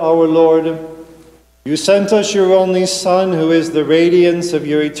Lord, our Lord, you sent us your only Son, who is the radiance of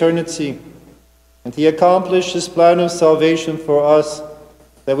your eternity, and he accomplished his plan of salvation for us,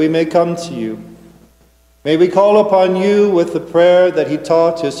 that we may come to you. May we call upon you with the prayer that he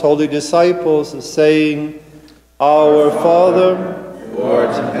taught his holy disciples, saying, Our Father, who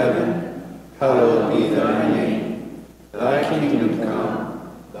art in heaven, hallowed be thy name. Thy kingdom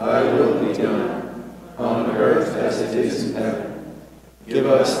come, thy will be done, on earth as it is in heaven. Give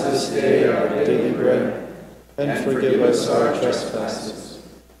us this day our daily bread, and forgive us our trespasses,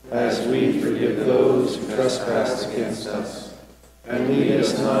 as we forgive those who trespass against us. And lead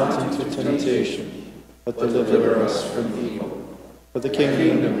us not into temptation, but deliver us from evil. For the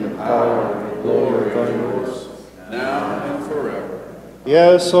kingdom, the power, and the glory are yours, now and forever.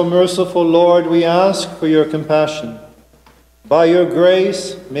 Yes, O merciful Lord, we ask for your compassion. By your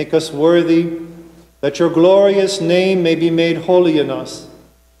grace, make us worthy, that your glorious name may be made holy in us,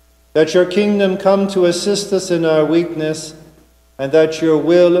 that your kingdom come to assist us in our weakness, and that your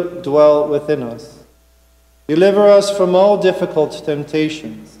will dwell within us. Deliver us from all difficult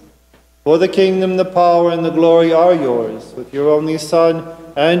temptations. For the kingdom, the power, and the glory are yours, with your only Son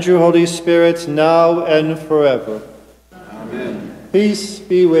and your Holy Spirit, now and forever. Amen. Peace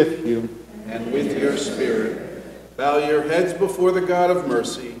be with you. And with your spirit. Bow your heads before the God of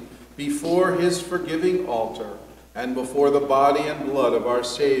mercy, before his forgiving altar, and before the body and blood of our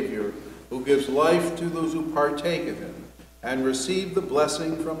Savior, who gives life to those who partake of him, and receive the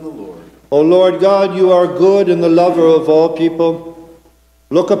blessing from the Lord. O Lord God, you are good and the lover of all people.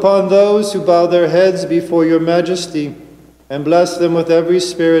 Look upon those who bow their heads before your majesty, and bless them with every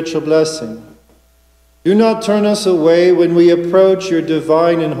spiritual blessing. Do not turn us away when we approach your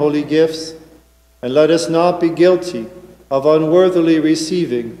divine and holy gifts, and let us not be guilty of unworthily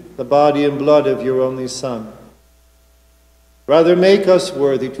receiving the body and blood of your only Son. Rather, make us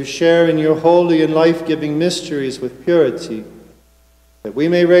worthy to share in your holy and life-giving mysteries with purity, that we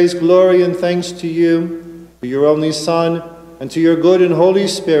may raise glory and thanks to you, to your only Son, and to your good and Holy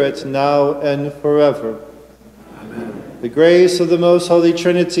Spirit, now and forever. Amen. The grace of the most holy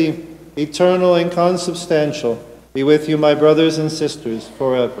Trinity, eternal and consubstantial, be with you, my brothers and sisters,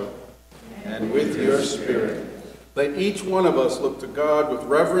 forever. And with your spirit. Let each one of us look to God with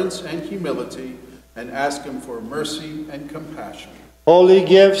reverence and humility, and ask him for mercy and compassion. Holy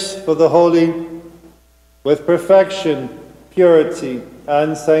gifts for the holy, with perfection, purity,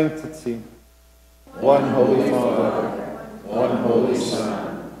 and sanctity. One Holy Father, one Holy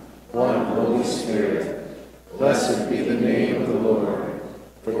Son, one Holy Spirit. Blessed be the name of the Lord,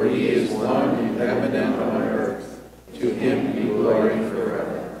 for he is one in heaven and on earth. To him be glory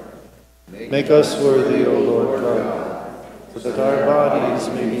forever. Make us worthy, O Lord God, so that our bodies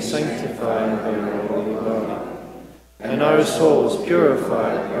may be sanctified by your holy body, and our souls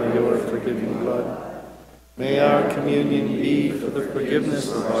purified by your forgiving blood. May our communion be for the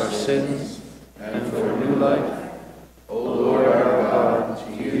forgiveness of our sins and for new life. O Lord our God,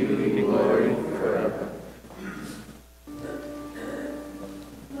 to you be glory forever.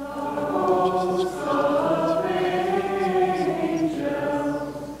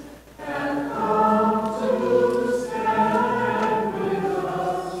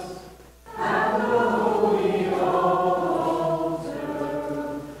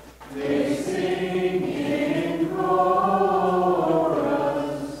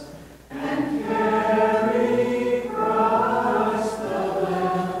 Carry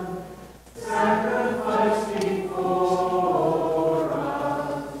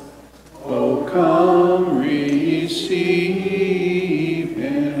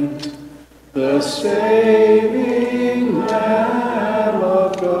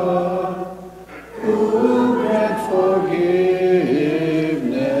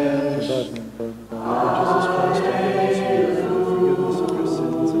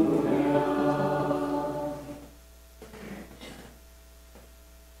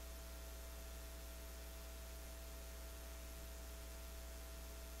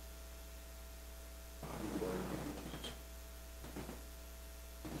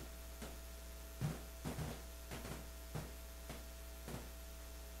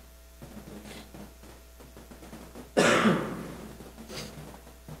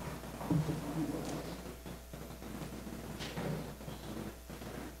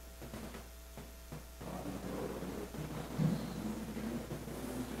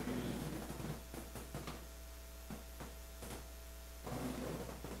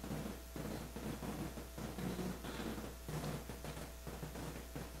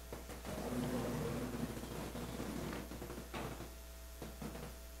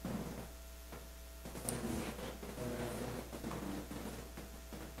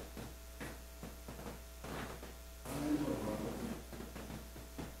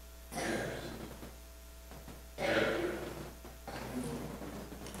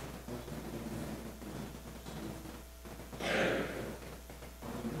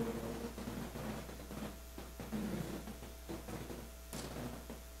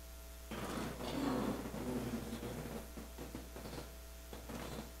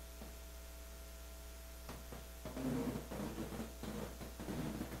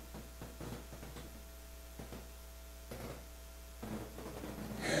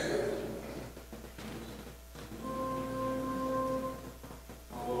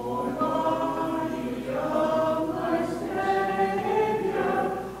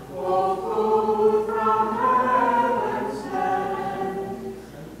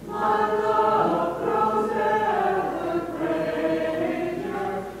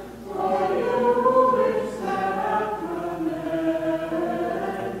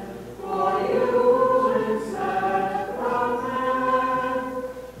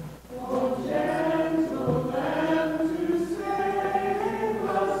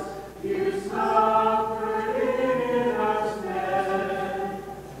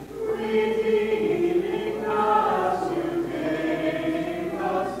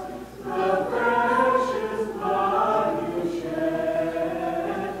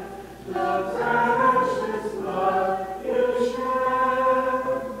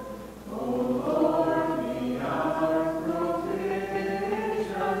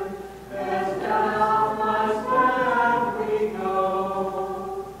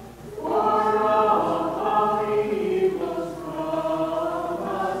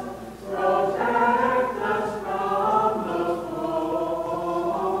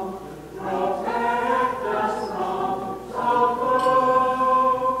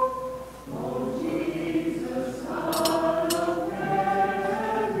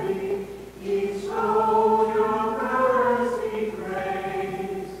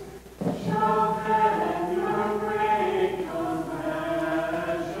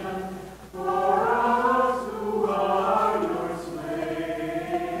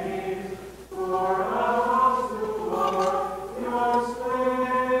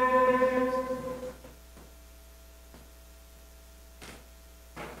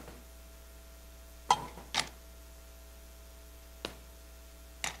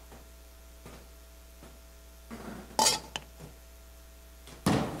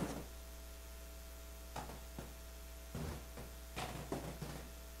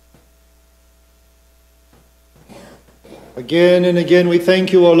Again and again we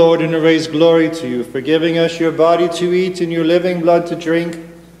thank you, O Lord, and raise glory to you for giving us your body to eat and your living blood to drink.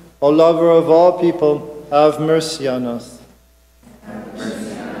 O lover of all people, have mercy on us.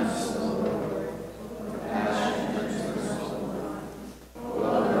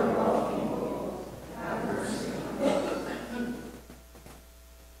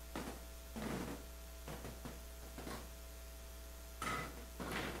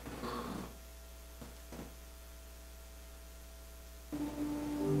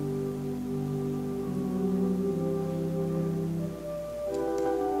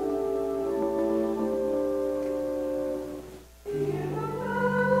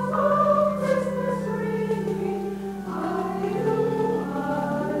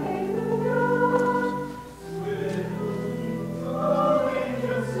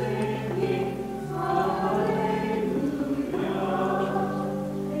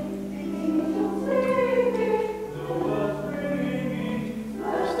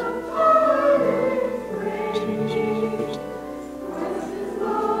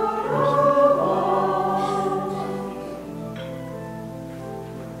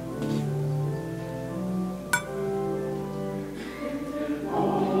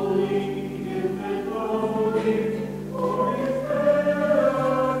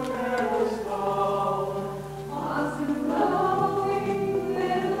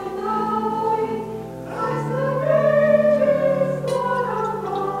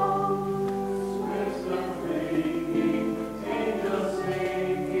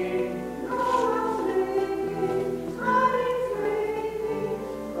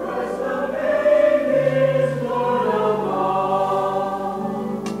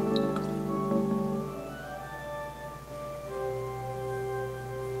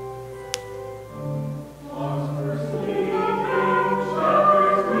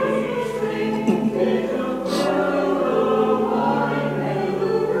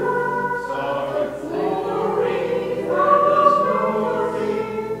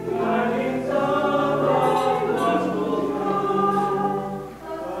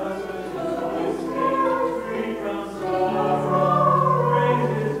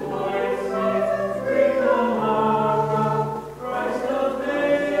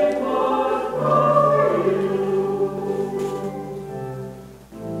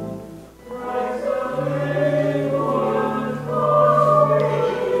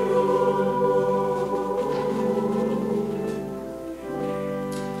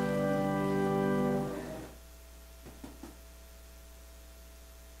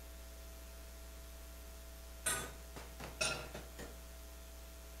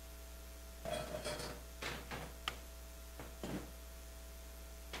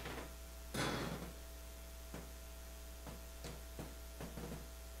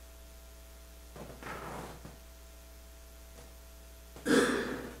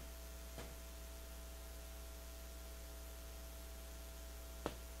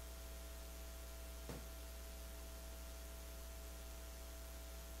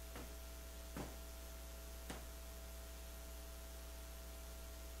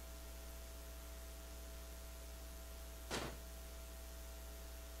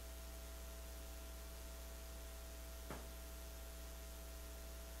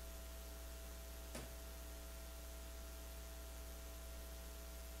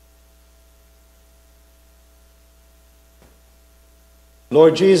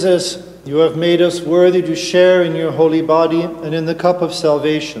 Lord Jesus, you have made us worthy to share in your holy body and in the cup of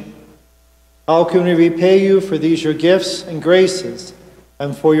salvation. How can we repay you for these your gifts and graces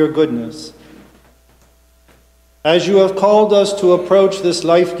and for your goodness? As you have called us to approach this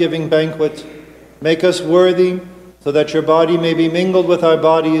life-giving banquet, make us worthy so that your body may be mingled with our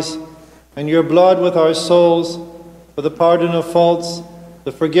bodies and your blood with our souls for the pardon of faults,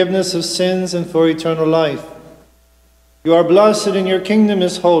 the forgiveness of sins, and for eternal life. You are blessed and your kingdom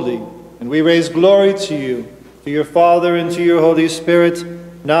is holy, and we raise glory to you, to your Father and to your Holy Spirit,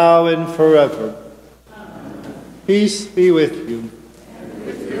 now and forever. Amen. Peace be with you. And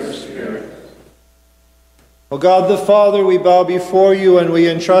with your spirit. O God the Father, we bow before you and we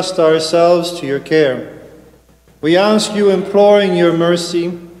entrust ourselves to your care. We ask you, imploring your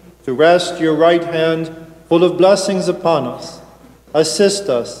mercy, to rest your right hand full of blessings upon us. Assist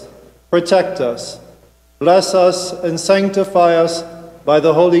us, protect us, bless us, and sanctify us by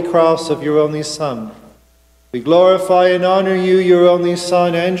the holy cross of your only Son. We glorify and honor you, your only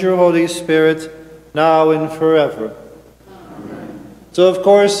Son, and your Holy Spirit, now and forever. Amen. So, of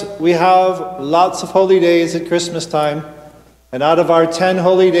course, we have lots of holy days at Christmas time. And out of our 10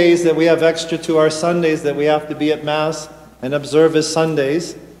 holy days that we have extra to our Sundays that we have to be at Mass and observe as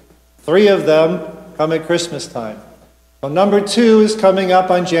Sundays, 3 of them come at Christmas time. Well, number 2 is coming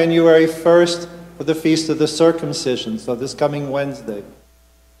up on January 1st for the Feast of the Circumcision, so this coming Wednesday.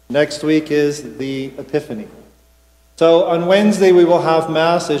 Next week is the Epiphany. So on Wednesday we will have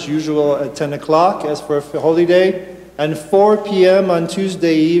Mass as usual at 10 o'clock as for a holy day, and 4 p.m. on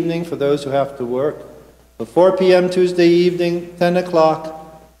Tuesday evening for those who have to work. So 4 p.m. Tuesday evening, 10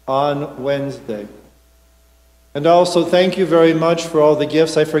 o'clock on Wednesday. And also thank you very much for all the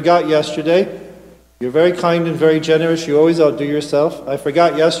gifts. I forgot yesterday. You're very kind and very generous. You always outdo yourself. I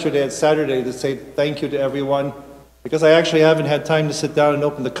forgot yesterday at Saturday to say thank you to everyone because I actually haven't had time to sit down and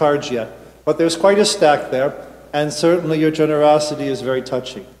open the cards yet. But there's quite a stack there, and certainly your generosity is very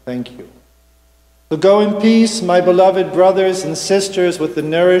touching. Thank you. So go in peace, my beloved brothers and sisters, with the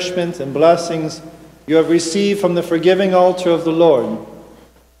nourishment and blessings you have received from the forgiving altar of the Lord.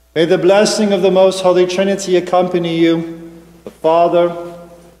 May the blessing of the Most Holy Trinity accompany you, the Father,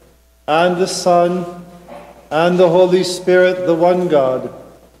 and the Son, and the Holy Spirit, the one God,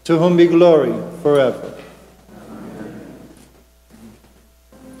 to whom be glory forever.